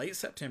starting in late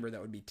September. That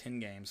would be 10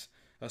 games.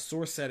 A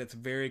source said it's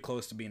very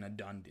close to being a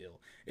done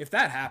deal. If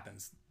that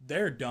happens,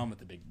 they're done with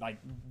the Big.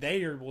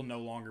 They will no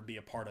longer be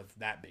a part of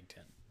that Big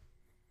Ten.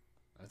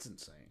 That's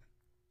insane.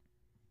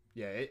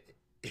 Yeah,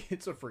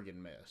 it's a freaking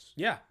mess.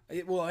 Yeah.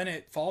 And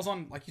it falls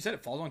on, like you said,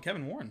 it falls on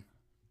Kevin Warren.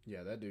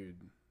 Yeah, that dude.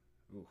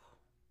 Oof.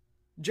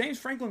 James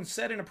Franklin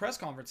said in a press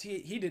conference he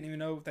didn't even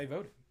know if they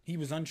voted. He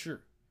was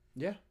unsure.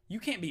 Yeah. You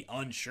can't be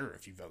unsure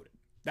if you voted.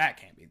 That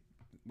can't be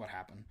what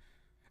happened.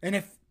 And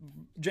if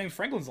James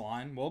Franklin's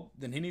lying, well,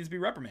 then he needs to be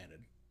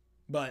reprimanded.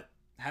 But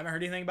haven't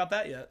heard anything about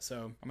that yet,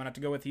 so I'm gonna have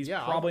to go with he's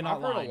probably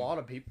not lying. I've heard a lot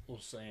of people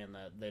saying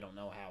that they don't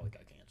know how it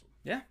got canceled.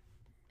 Yeah.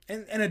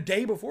 And a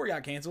day before it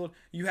got canceled,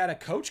 you had a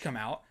coach come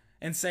out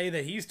and say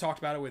that he's talked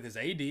about it with his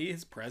AD,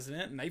 his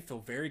president, and they feel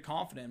very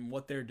confident in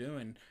what they're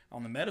doing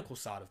on the medical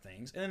side of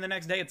things. And then the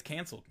next day it's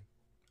canceled.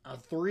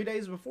 3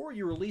 days before,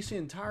 you release the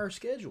entire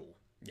schedule.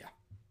 Yeah.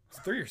 It's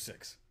 3 or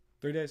 6.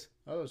 3 days?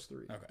 Oh, it was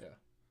 3. Okay. Yeah.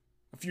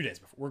 A few days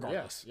before,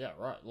 regardless. Yeah,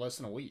 right. Less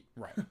than a week.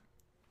 Right.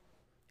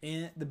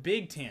 And the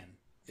Big Ten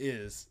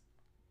it's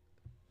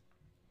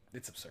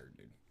absurd,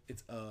 dude.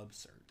 It's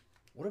absurd.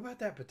 What about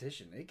that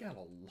petition? It got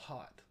a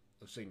lot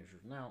of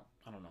signatures. Now,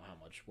 I don't know how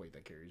much weight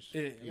that carries.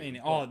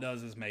 All it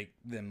does is make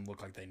them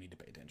look like they need to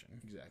pay attention.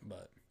 Exactly.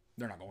 But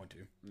they're not going to.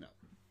 No.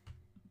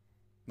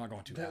 Not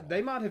going to.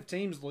 They might have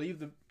teams leave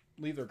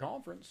their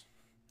conference.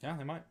 Yeah,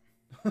 they might.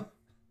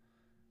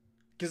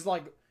 Because,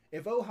 like,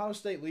 if Ohio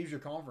State leaves your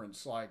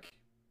conference, like,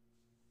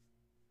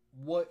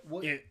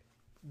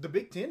 the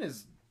Big Ten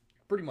is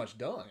pretty much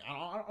done.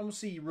 I don't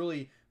see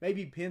really.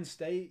 Maybe Penn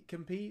State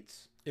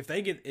competes. If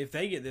they get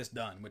this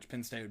done, which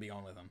Penn State would be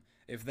on with them,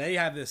 if they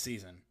have this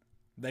season,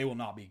 they will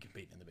not be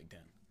competing in the Big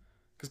Ten.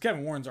 Because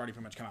Kevin Warren's already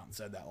pretty much come out and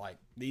said that, like,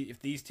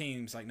 if these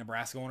teams like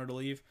Nebraska wanted to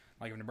leave,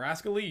 like if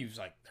Nebraska leaves,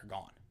 like they're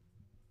gone.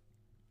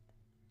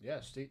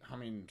 Yeah, stick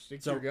to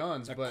your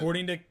guns.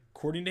 According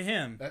to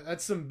him,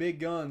 that's some big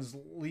guns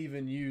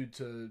leaving you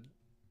to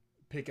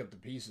pick up the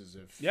pieces.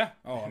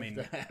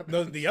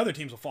 The other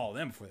teams will follow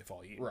them before they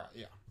follow you. Right?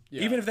 Yeah.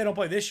 Even if they don't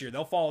play this year,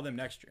 they'll follow them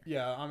next year.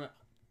 Yeah,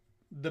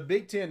 the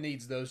Big Ten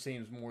needs those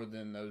teams more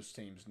than those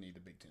teams need the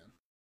Big Ten.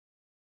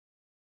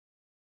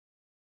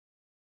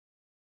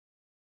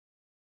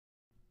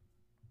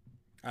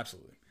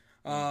 Absolutely.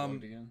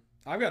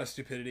 I've got a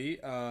stupidity.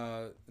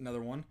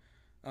 Another one.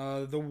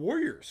 The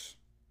Warriors.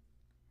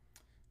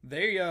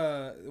 They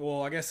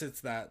I guess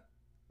it's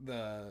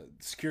the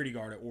security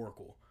guard at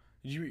Oracle.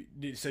 Do you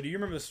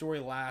remember the story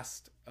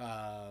last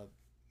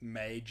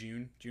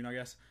June, I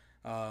guess,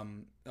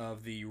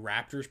 of the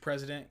Raptors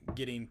president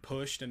getting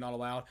pushed and not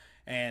allowed,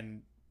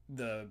 and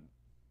the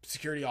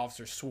security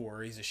officer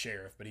swore, he's a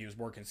sheriff, but he was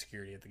working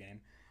security at the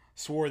game,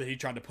 swore that he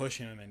tried to push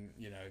him and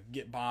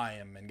get by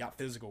him and got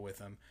physical with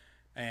him.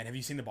 And have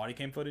you seen the body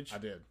cam footage? I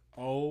did.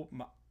 Oh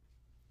my!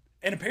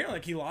 And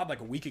apparently, he lied like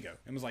a week ago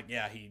and was like,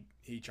 "Yeah,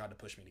 he tried to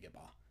push me to get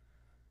by."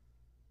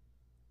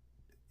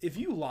 If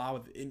you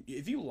lie and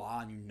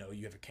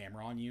you have a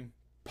camera on you,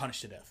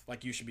 punished to death.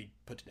 Like, you should be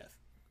put to death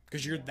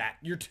because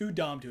you're too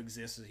dumb to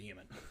exist as a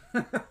human.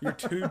 You're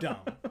too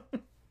dumb.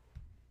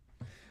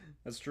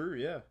 That's true.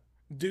 Yeah.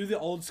 Do the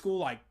old school,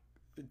 like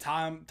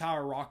tie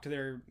a rock to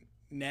their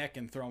neck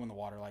and throw them in the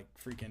water, like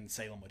freaking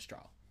Salem witch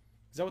trial.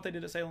 Is that what they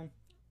did at Salem?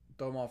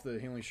 Throw them off the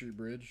Henley Street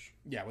Bridge.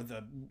 Yeah, with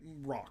a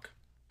rock.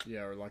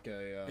 Yeah, or like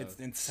it's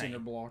insane. Cinder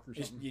block or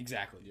something.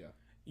 Exactly. Yeah.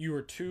 You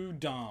are too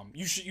dumb.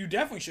 You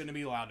definitely shouldn't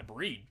be allowed to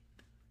breed.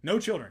 No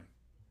children.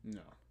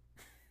 No.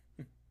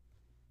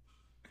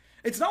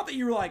 It's not that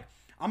you were like,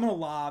 I'm gonna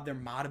lie, there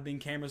might have been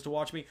cameras to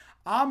watch me.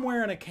 I'm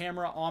wearing a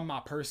camera on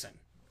my person.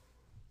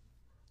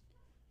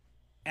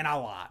 And I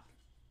lied.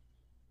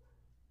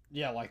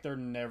 Yeah, like they're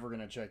never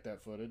gonna check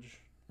that footage.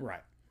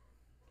 Right.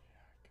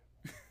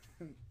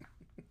 Good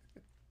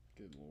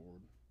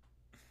Lord.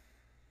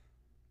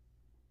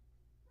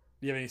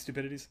 Do you have any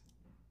stupidities?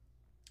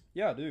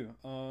 Yeah, I do.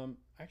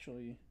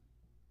 Actually,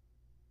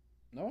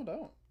 no, I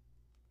don't.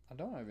 I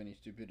don't have any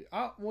stupidity.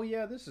 Well,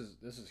 yeah, this is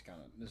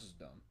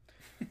dumb.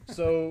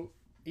 So,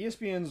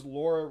 ESPN's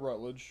Laura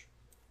Rutledge,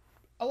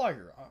 I like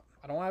her.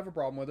 I don't have a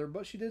problem with her,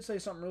 but she did say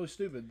something really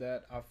stupid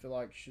that I feel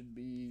like should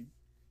be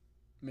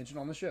mentioned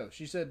on the show.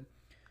 She said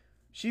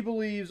she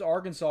believes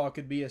Arkansas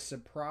could be a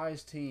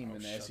surprise team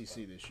in the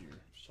SEC this year.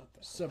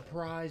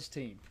 Surprise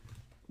team.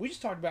 We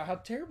just talked about how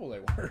terrible they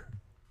were.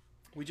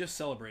 We just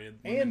celebrated,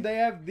 and they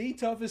have the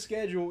toughest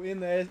schedule in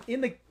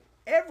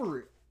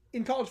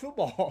college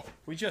football.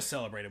 We just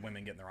celebrated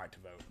women getting the right to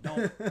vote.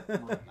 Don't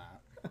ruin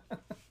that.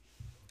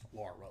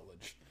 Laura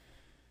Rutledge.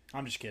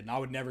 I'm just kidding. I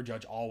would never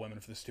judge all women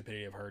for the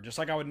stupidity of her, just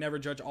like I would never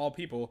judge all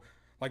people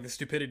like the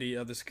stupidity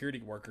of the security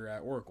worker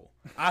at Oracle.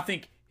 I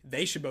think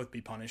they should both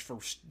be punished for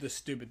the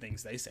stupid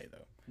things they say,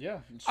 though. Yeah.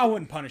 I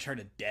wouldn't punish her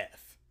to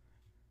death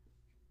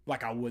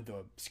like I would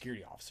the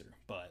security officer,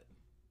 but...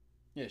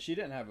 Yeah, she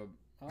didn't have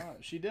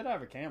she did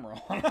have a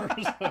camera on her.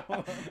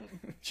 So.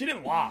 She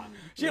didn't lie.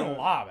 She didn't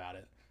lie about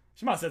it.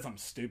 She might have said something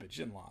stupid.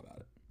 She didn't lie about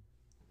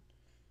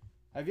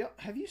it.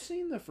 Have you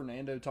seen the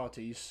Fernando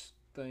Tatis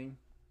thing?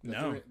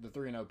 No. The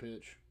 3-0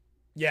 pitch.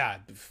 Yeah,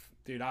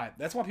 dude.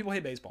 That's why people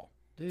hate baseball.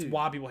 Dude, it's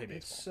why people hate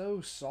baseball. It's so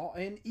soft.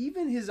 And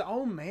even his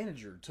own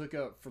manager took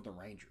up for the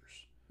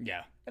Rangers.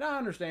 Yeah. And I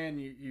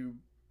understand you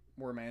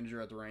were a manager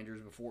at the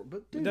Rangers before,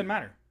 but dude, it doesn't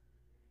matter.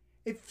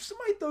 If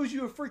somebody throws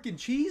you a freaking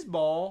cheese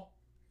ball,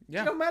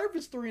 it don't matter if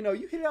it's 3-0.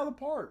 You hit it out of the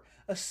park.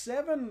 A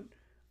seven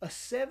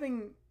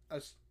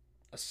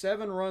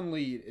run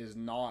lead is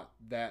not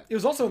that. It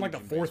was also in like the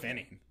fourth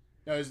inning.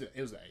 No, it was the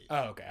eighth.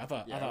 Oh, okay. I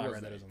thought I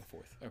read that it was in the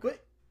fourth. Okay.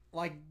 But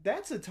like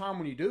that's the time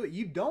when you do it.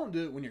 You don't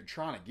do it when you're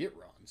trying to get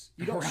runs.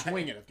 You don't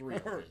swing at a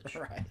 3-0 pitch.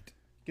 Right.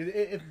 Because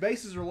if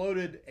bases are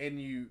loaded and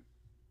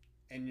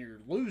you're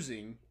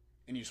losing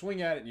and you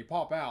swing at it and you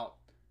pop out,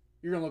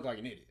 you're gonna look like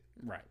an idiot.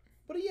 Right.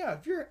 But yeah,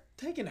 if you're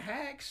taking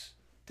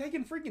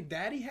freaking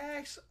daddy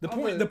hacks. The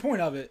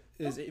point of it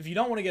is, if you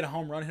don't want to get a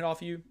home run hit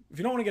off of you, if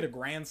you don't want to get a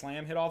grand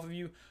slam hit off of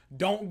you,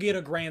 don't get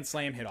a grand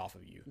slam hit off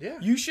of you. Yeah.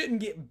 You shouldn't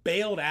get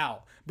bailed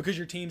out because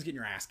your team's getting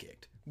your ass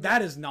kicked.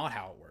 That is not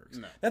how it works.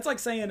 No. That's like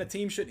saying a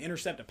team shouldn't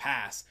intercept a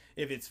pass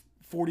if it's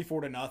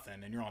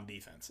 44-0 and you're on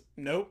defense.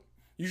 Nope.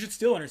 You should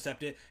still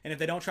intercept it, and if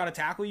they don't try to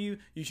tackle you,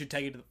 you should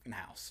take it to the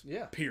house.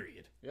 Yeah.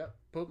 Period. Yeah.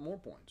 Put more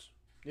points.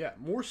 Yeah.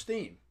 More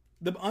steam.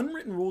 The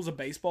unwritten rules of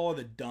baseball are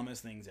the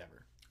dumbest things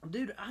ever.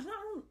 Dude, I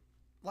don't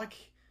like.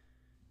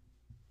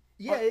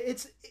 Yeah,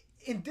 it's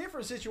in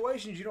different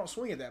situations you don't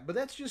swing at that, but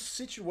that's just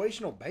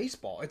situational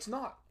baseball. It's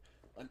not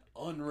an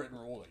unwritten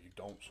rule that you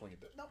don't swing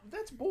at that. No,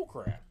 that's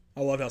bullcrap.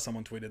 I love how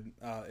someone tweeted,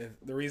 if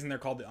the reason they're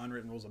called the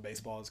unwritten rules of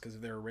baseball is because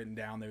if they were written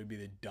down, they would be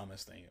the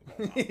dumbest thing of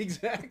all time.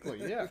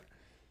 Exactly. Yeah.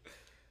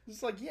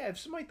 It's like, yeah, if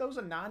somebody throws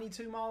a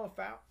 92-mile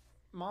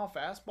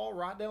fastball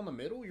right down the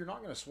middle, you're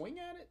not going to swing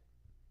at it.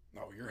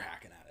 Oh, you're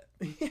hacking at it.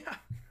 Yeah.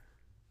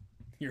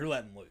 You're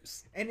letting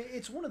loose. And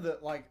it's one of the,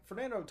 like,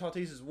 Fernando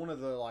Tatis is one of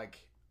the, like,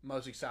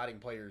 most exciting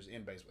players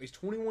in baseball. He's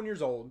 21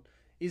 years old.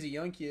 He's a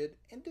young kid.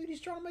 And, dude,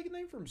 he's trying to make a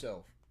name for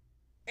himself.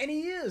 And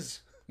he is.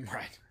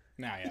 Right.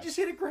 Now, yeah. He just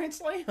hit a grand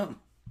slam.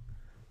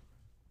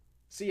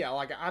 So, yeah,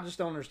 like, I just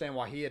don't understand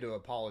why he had to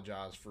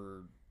apologize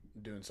for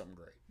doing something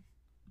great.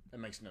 That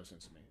makes no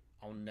sense to me.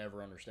 I'll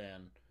never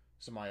understand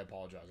somebody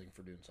apologizing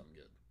for doing something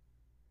good.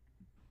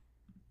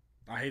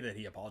 I hate that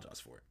he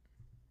apologized for it.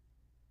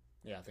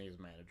 Yeah, I think his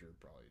manager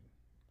probably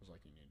was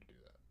like, you need to do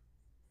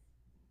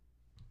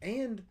that.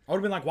 And I would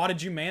have been like, why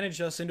did you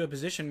manage us into a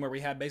position where we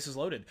had bases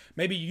loaded?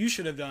 Maybe you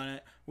should have done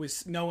it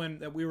with knowing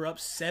that we were up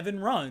 7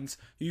 runs.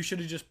 You should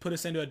have just put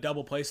us into a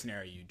double play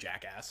scenario, you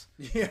jackass.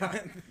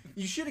 yeah,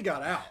 you should have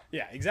got out.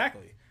 Yeah,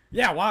 exactly.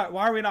 Yeah, why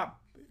are we not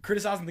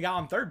criticizing the guy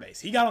on third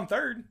base? He got on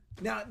third.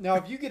 Now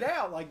if you get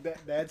out, like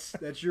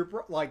that's your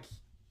like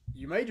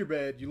you made your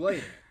bed, you laid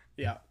it.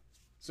 Yeah.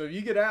 So if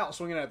you get out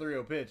swinging at a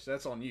 3-0 pitch,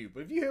 that's on you.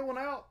 But if you hit one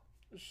out,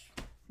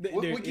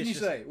 what can you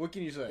say? What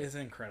can you say? It's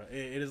incredible.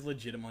 It is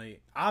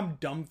legitimately. I'm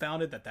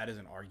dumbfounded that is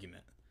an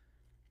argument.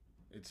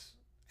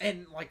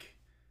 And like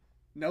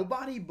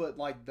nobody but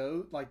like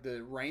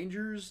the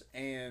Rangers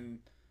and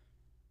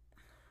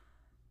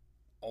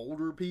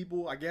older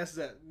people, I guess,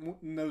 that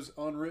those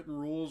unwritten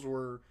rules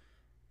were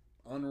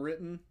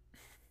unwritten.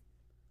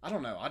 I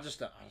don't know. I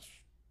just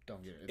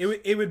don't get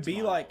it. It would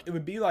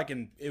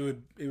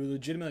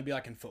legitimately be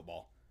like in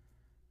football.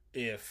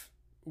 If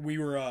we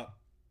were up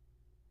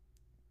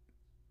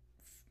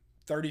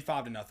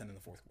 35-0 in the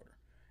fourth quarter,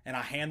 and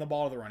I hand the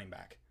ball to the running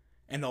back,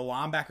 and the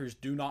linebackers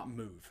do not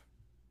move,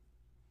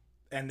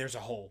 and there's a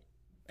hole,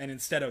 and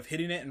instead of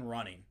hitting it and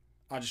running,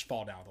 I just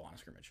fall down at the line of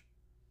scrimmage.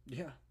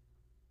 Yeah,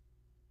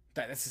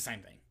 that's the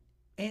same thing.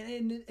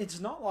 And it's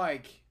not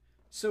like,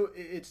 so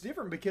it's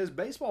different because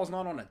baseball is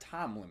not on a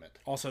time limit.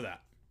 Also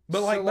that,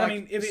 but I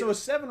mean, a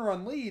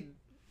 7-run lead,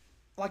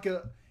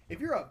 if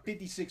you're up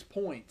 56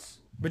 points.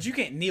 But you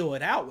can't kneel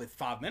it out with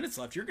 5 minutes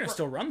left. You're going to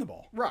still run the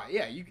ball. Right,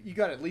 yeah. You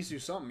got to at least do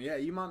something. Yeah,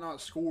 you might not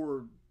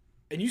score.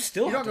 And you're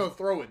not going to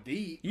throw it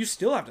deep. You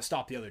still have to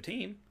stop the other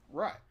team.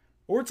 Right.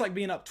 Or it's like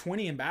being up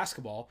 20 in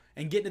basketball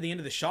and getting to the end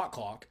of the shot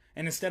clock,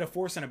 and instead of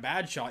forcing a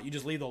bad shot, you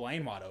just leave the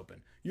lane wide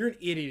open. You're an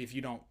idiot if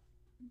you don't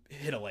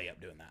hit a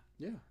layup doing that.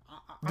 Yeah.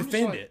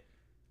 Defend it.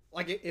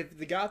 Like, if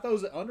the guy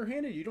throws it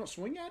underhanded, you don't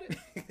swing at it?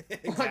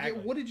 Exactly.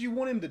 Like, what did you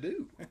want him to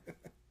do?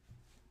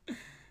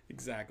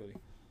 Exactly.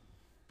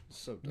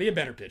 So be a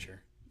better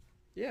pitcher.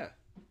 Yeah.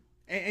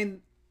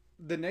 And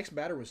the next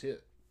batter was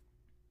hit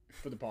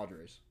for the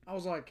Padres. I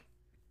was like,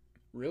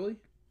 really?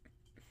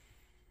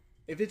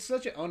 If it's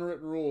such an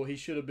unwritten rule, he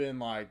should have been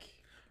like,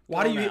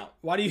 why do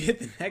you hit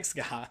the next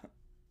guy?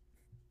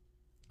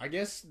 I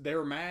guess they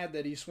were mad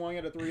that he swung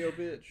at a 3-0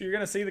 pitch. You're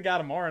going to see the guy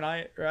tomorrow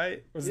night,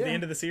 right? Was it the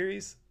end of the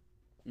series?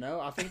 No,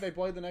 I think they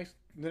played the next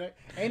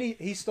and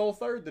he stole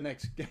third the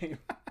next game.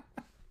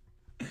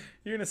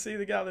 You're going to see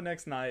the guy the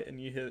next night and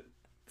you hit.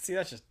 See,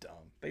 that's just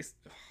dumb. That's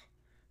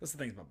the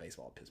things about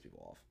baseball that piss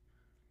people off.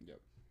 Yep.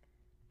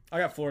 I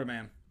got Florida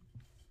man.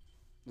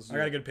 I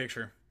got a good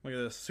picture. Look at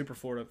this. Super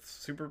Florida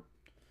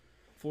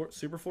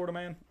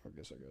man. I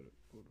guess I got it.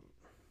 Can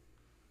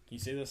you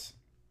see this?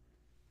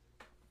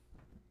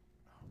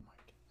 Oh my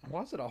God.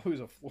 Why is it always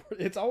a Florida?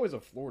 It's always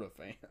a Florida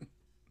fan.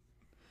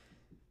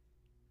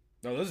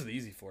 No, those are the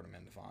easy Florida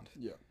men to find.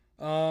 Yeah.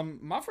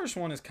 My first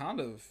one is kind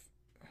of.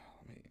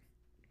 Let me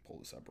pull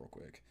this up real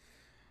quick.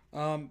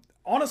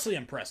 Honestly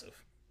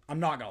impressive.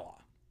 I'm not gonna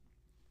lie.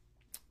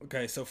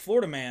 Okay, so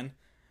Florida man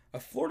A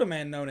Florida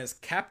man known as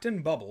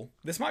Captain Bubble,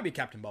 this might be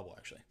Captain Bubble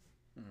actually,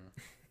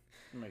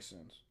 Makes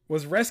sense.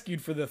 was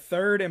rescued for the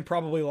third and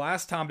probably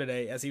last time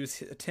today as he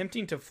was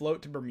attempting to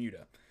float to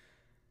Bermuda.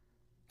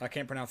 I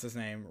can't pronounce his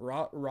name.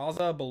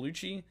 Raza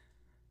Bellucci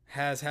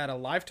has had a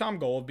lifetime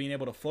goal of being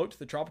able to float to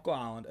the tropical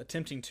island,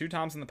 attempting 2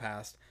 times in the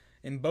past.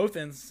 In both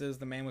instances,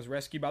 the man was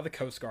rescued by the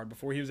Coast Guard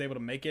before he was able to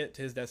make it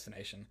to his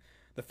destination.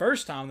 The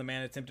first time the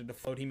man attempted to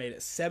float, he made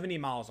it 70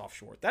 miles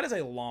offshore. That is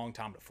a long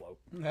time to float.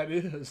 That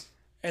is.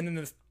 And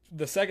then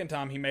the second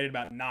time, he made it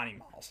about 90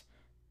 miles.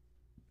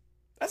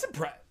 That's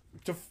impressive.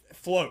 To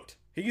float.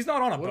 He's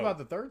not on a boat. What about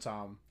the third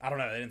time? I don't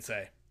know. They didn't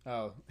say.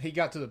 Oh, he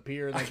got to the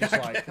pier and they're just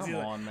like, come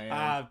on,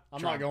 man.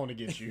 I'm not going to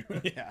get you.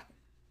 Yeah.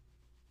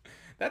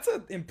 That's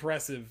an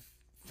impressive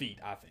feat,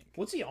 I think.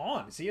 What's he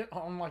on? Is he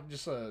on like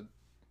just a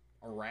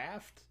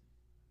raft?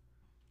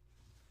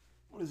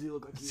 What does he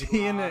look like? Is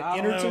he in an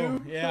inner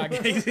tube? Yeah,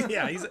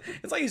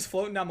 it's like he's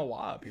floating down the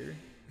Y up here.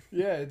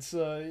 Yeah, it's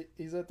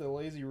he's at the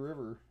lazy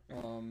river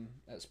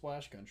at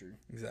Splash Country.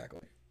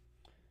 Exactly.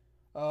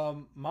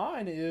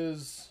 Mine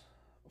is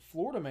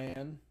Florida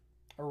man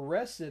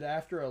arrested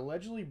after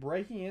allegedly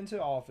breaking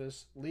into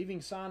office, leaving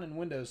sign in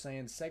window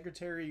saying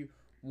secretary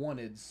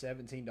wanted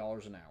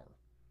 $17 an hour.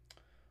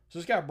 So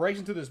this guy breaks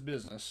into this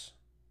business.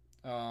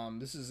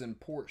 This is in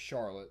Port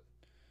Charlotte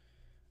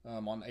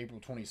on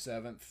April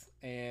 27th,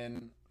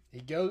 and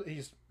he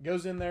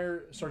goes in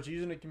there, starts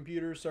using the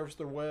computer, surfs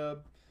the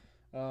web,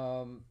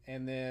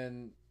 and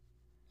then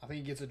I think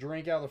he gets a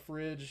drink out of the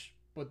fridge.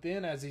 But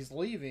then as he's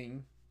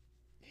leaving,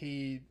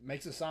 he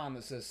makes a sign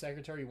that says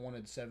secretary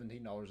wanted $17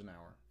 an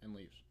hour and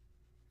leaves.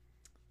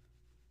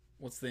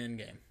 What's the end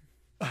game?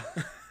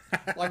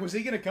 Like, was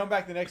he going to come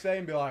back the next day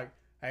and be like,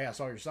 hey, I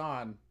saw your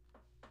sign.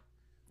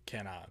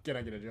 Can I Can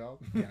I get a job?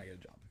 get a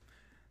job?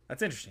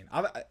 That's interesting.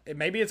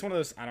 Maybe it's one of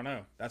those. I don't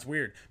know. That's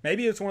weird.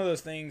 Maybe it's one of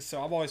those things.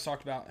 So I've always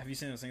talked about. Have you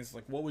seen those things? It's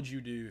like, what would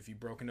you do if you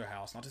broke into a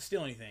house, not to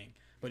steal anything,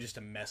 but just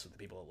to mess with the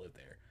people that live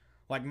there?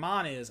 Like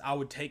mine is, I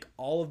would take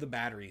all of the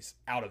batteries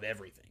out of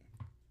everything.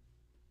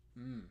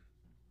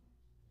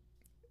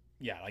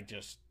 Yeah, like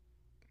just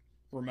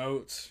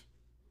remotes,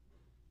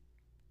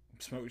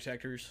 smoke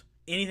detectors,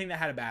 anything that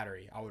had a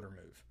battery, I would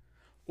remove.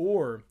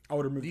 Or I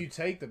would remove. Do you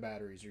take the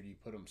batteries or do you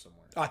put them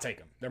somewhere? I take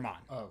them. They're mine.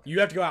 Oh, okay.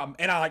 You have to go out,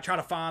 and I like try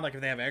to find, like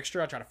if they have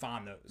extra, I try to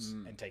find those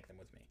and take them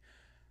with me.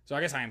 So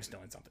I guess I am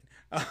stealing something.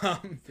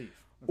 Thief.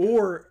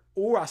 Okay.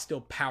 Or I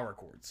steal power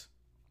cords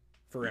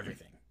for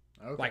everything.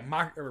 Okay. Like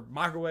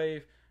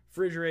microwave,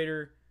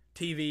 refrigerator,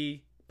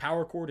 TV,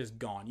 power cord is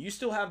gone. You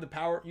still have the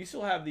power. You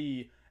still have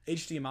the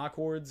HDMI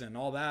cords and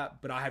all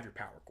that, but I have your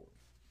power cord.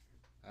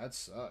 That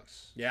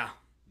sucks. Yeah.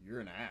 You're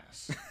an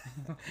ass.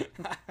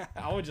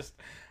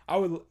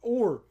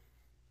 Or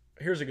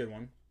here's a good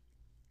one.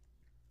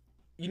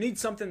 You need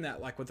something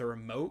that, like with a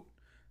remote,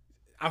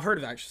 I've heard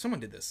of actually, someone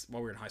did this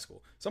while we were in high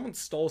school. Someone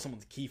stole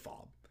someone's key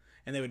fob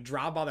and they would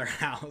drive by their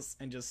house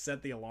and just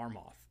set the alarm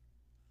off.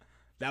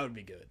 That would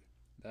be good.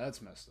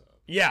 That's messed up.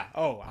 Yeah.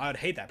 Oh, I would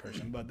hate that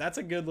person, but that's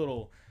a good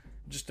little,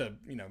 just to,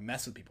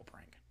 mess with people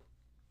prank.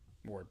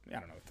 Or, I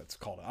don't know if that's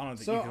called, I don't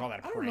think you can call that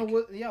a prank. I don't know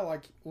what, yeah,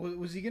 like,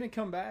 was he going to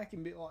come back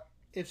and be like,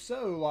 if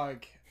so,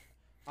 like,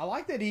 I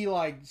like that he,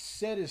 like,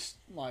 set his,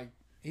 like,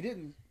 he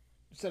didn't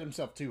set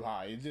himself too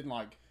high. He didn't,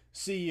 like,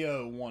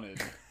 CEO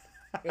wanted.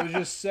 It was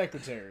just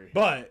secretary.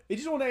 But he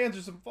just wanted to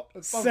answer some phone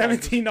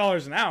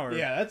 $17 an hour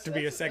that's to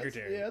be a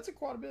secretary. That's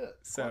quite a bit.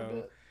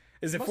 So,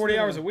 is it 40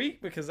 hours a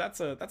week? Because that's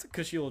a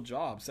cushy little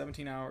job.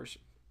 17 hours,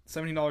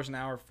 $17 an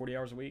hour, 40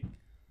 hours a week.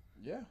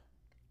 Yeah.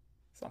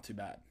 It's not too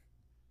bad.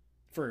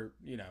 For,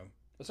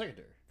 a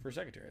secretary. For a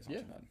secretary, it's not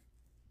too bad.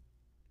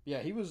 Yeah,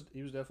 he was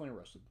definitely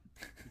arrested.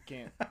 You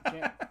can't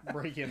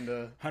break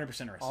into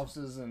 100% arrested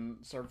offices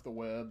and surf the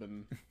web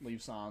and leave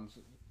signs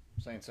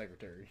saying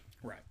secretary.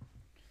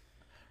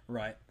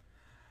 Right.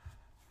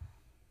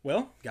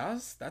 Well,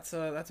 guys, that's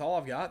all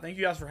I've got. Thank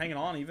you guys for hanging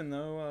on, even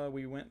though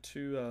we went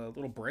to a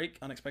little break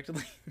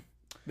unexpectedly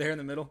there in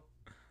the middle.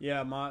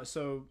 Yeah, my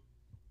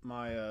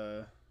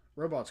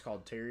robot's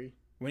called Terry.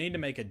 We need to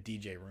make a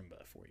DJ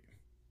Roomba for you.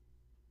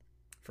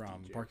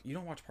 From Park. You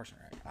don't watch Parks and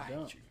Rec. I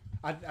hate you.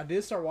 I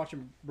did start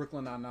watching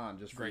Brooklyn Nine-Nine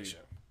just for Great you. show.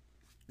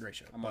 Great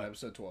show. I'm on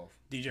episode 12.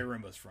 DJ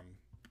Roomba's from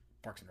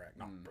Parks and Rec,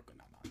 not Brooklyn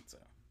Nine-Nine. So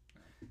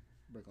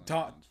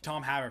Brooklyn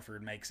Tom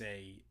Haverford makes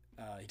he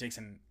takes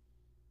an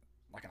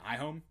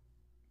iHome,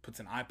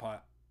 puts an iPod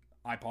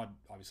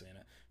obviously in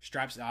it,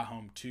 straps the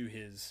iHome to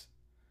his,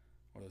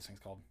 what are those things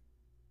called?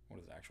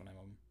 What is the actual name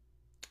of them?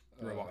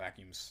 The robot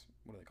vacuums.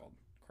 What are they called?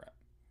 Crap.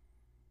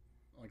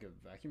 Like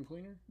a vacuum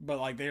cleaner? But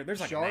like there's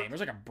like Shark? a name. There's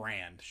like a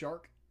brand.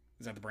 Shark?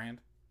 Is that the brand?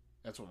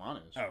 That's what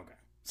mine is. Oh, okay.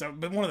 So,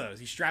 but one of those,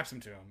 he straps them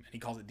to him, and he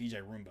calls it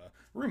DJ Roomba.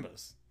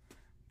 Roombas.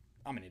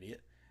 I'm an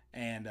idiot.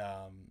 And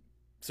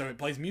so it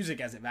plays music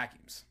as it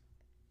vacuums.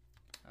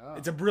 Oh.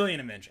 It's a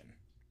brilliant invention.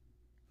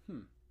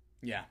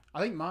 Yeah.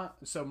 I think my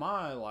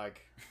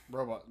like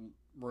robot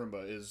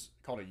Roomba is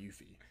called a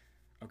Eufy.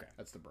 Okay.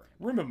 That's the brand.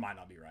 Roomba might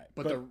not be right.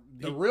 But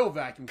the real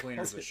vacuum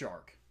cleaner is a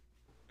Shark.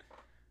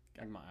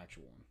 Like my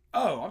actual one.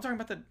 Oh, I'm talking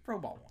about the pro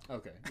ball one.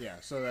 Okay, yeah.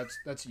 So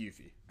that's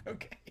Yuffie.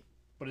 Okay.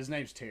 But his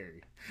name's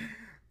Terry.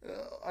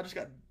 I'm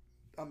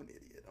an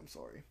idiot. I'm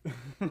sorry.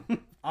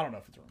 I don't know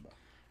if it's wrong,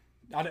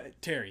 though.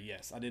 Terry,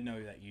 yes. I did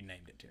know that you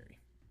named it Terry.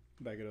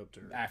 Back it up,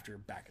 Terry. Back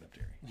it up,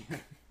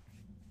 Terry.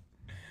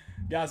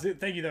 Guys,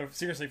 thank you, though,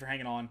 seriously, for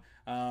hanging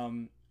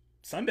on.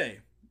 Sunday,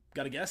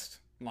 got a guest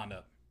lined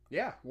up.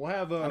 Yeah, we'll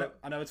have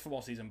I know it's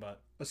football season,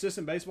 but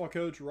assistant baseball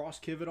coach Ross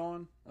Kivett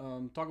on.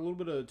 Talk a little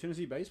bit of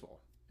Tennessee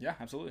baseball. Yeah,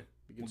 absolutely.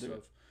 Good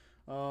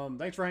stuff.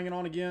 Thanks for hanging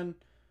on again.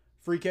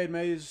 Free Cade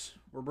Mays.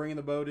 We're bringing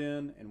the boat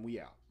in, and we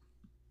out.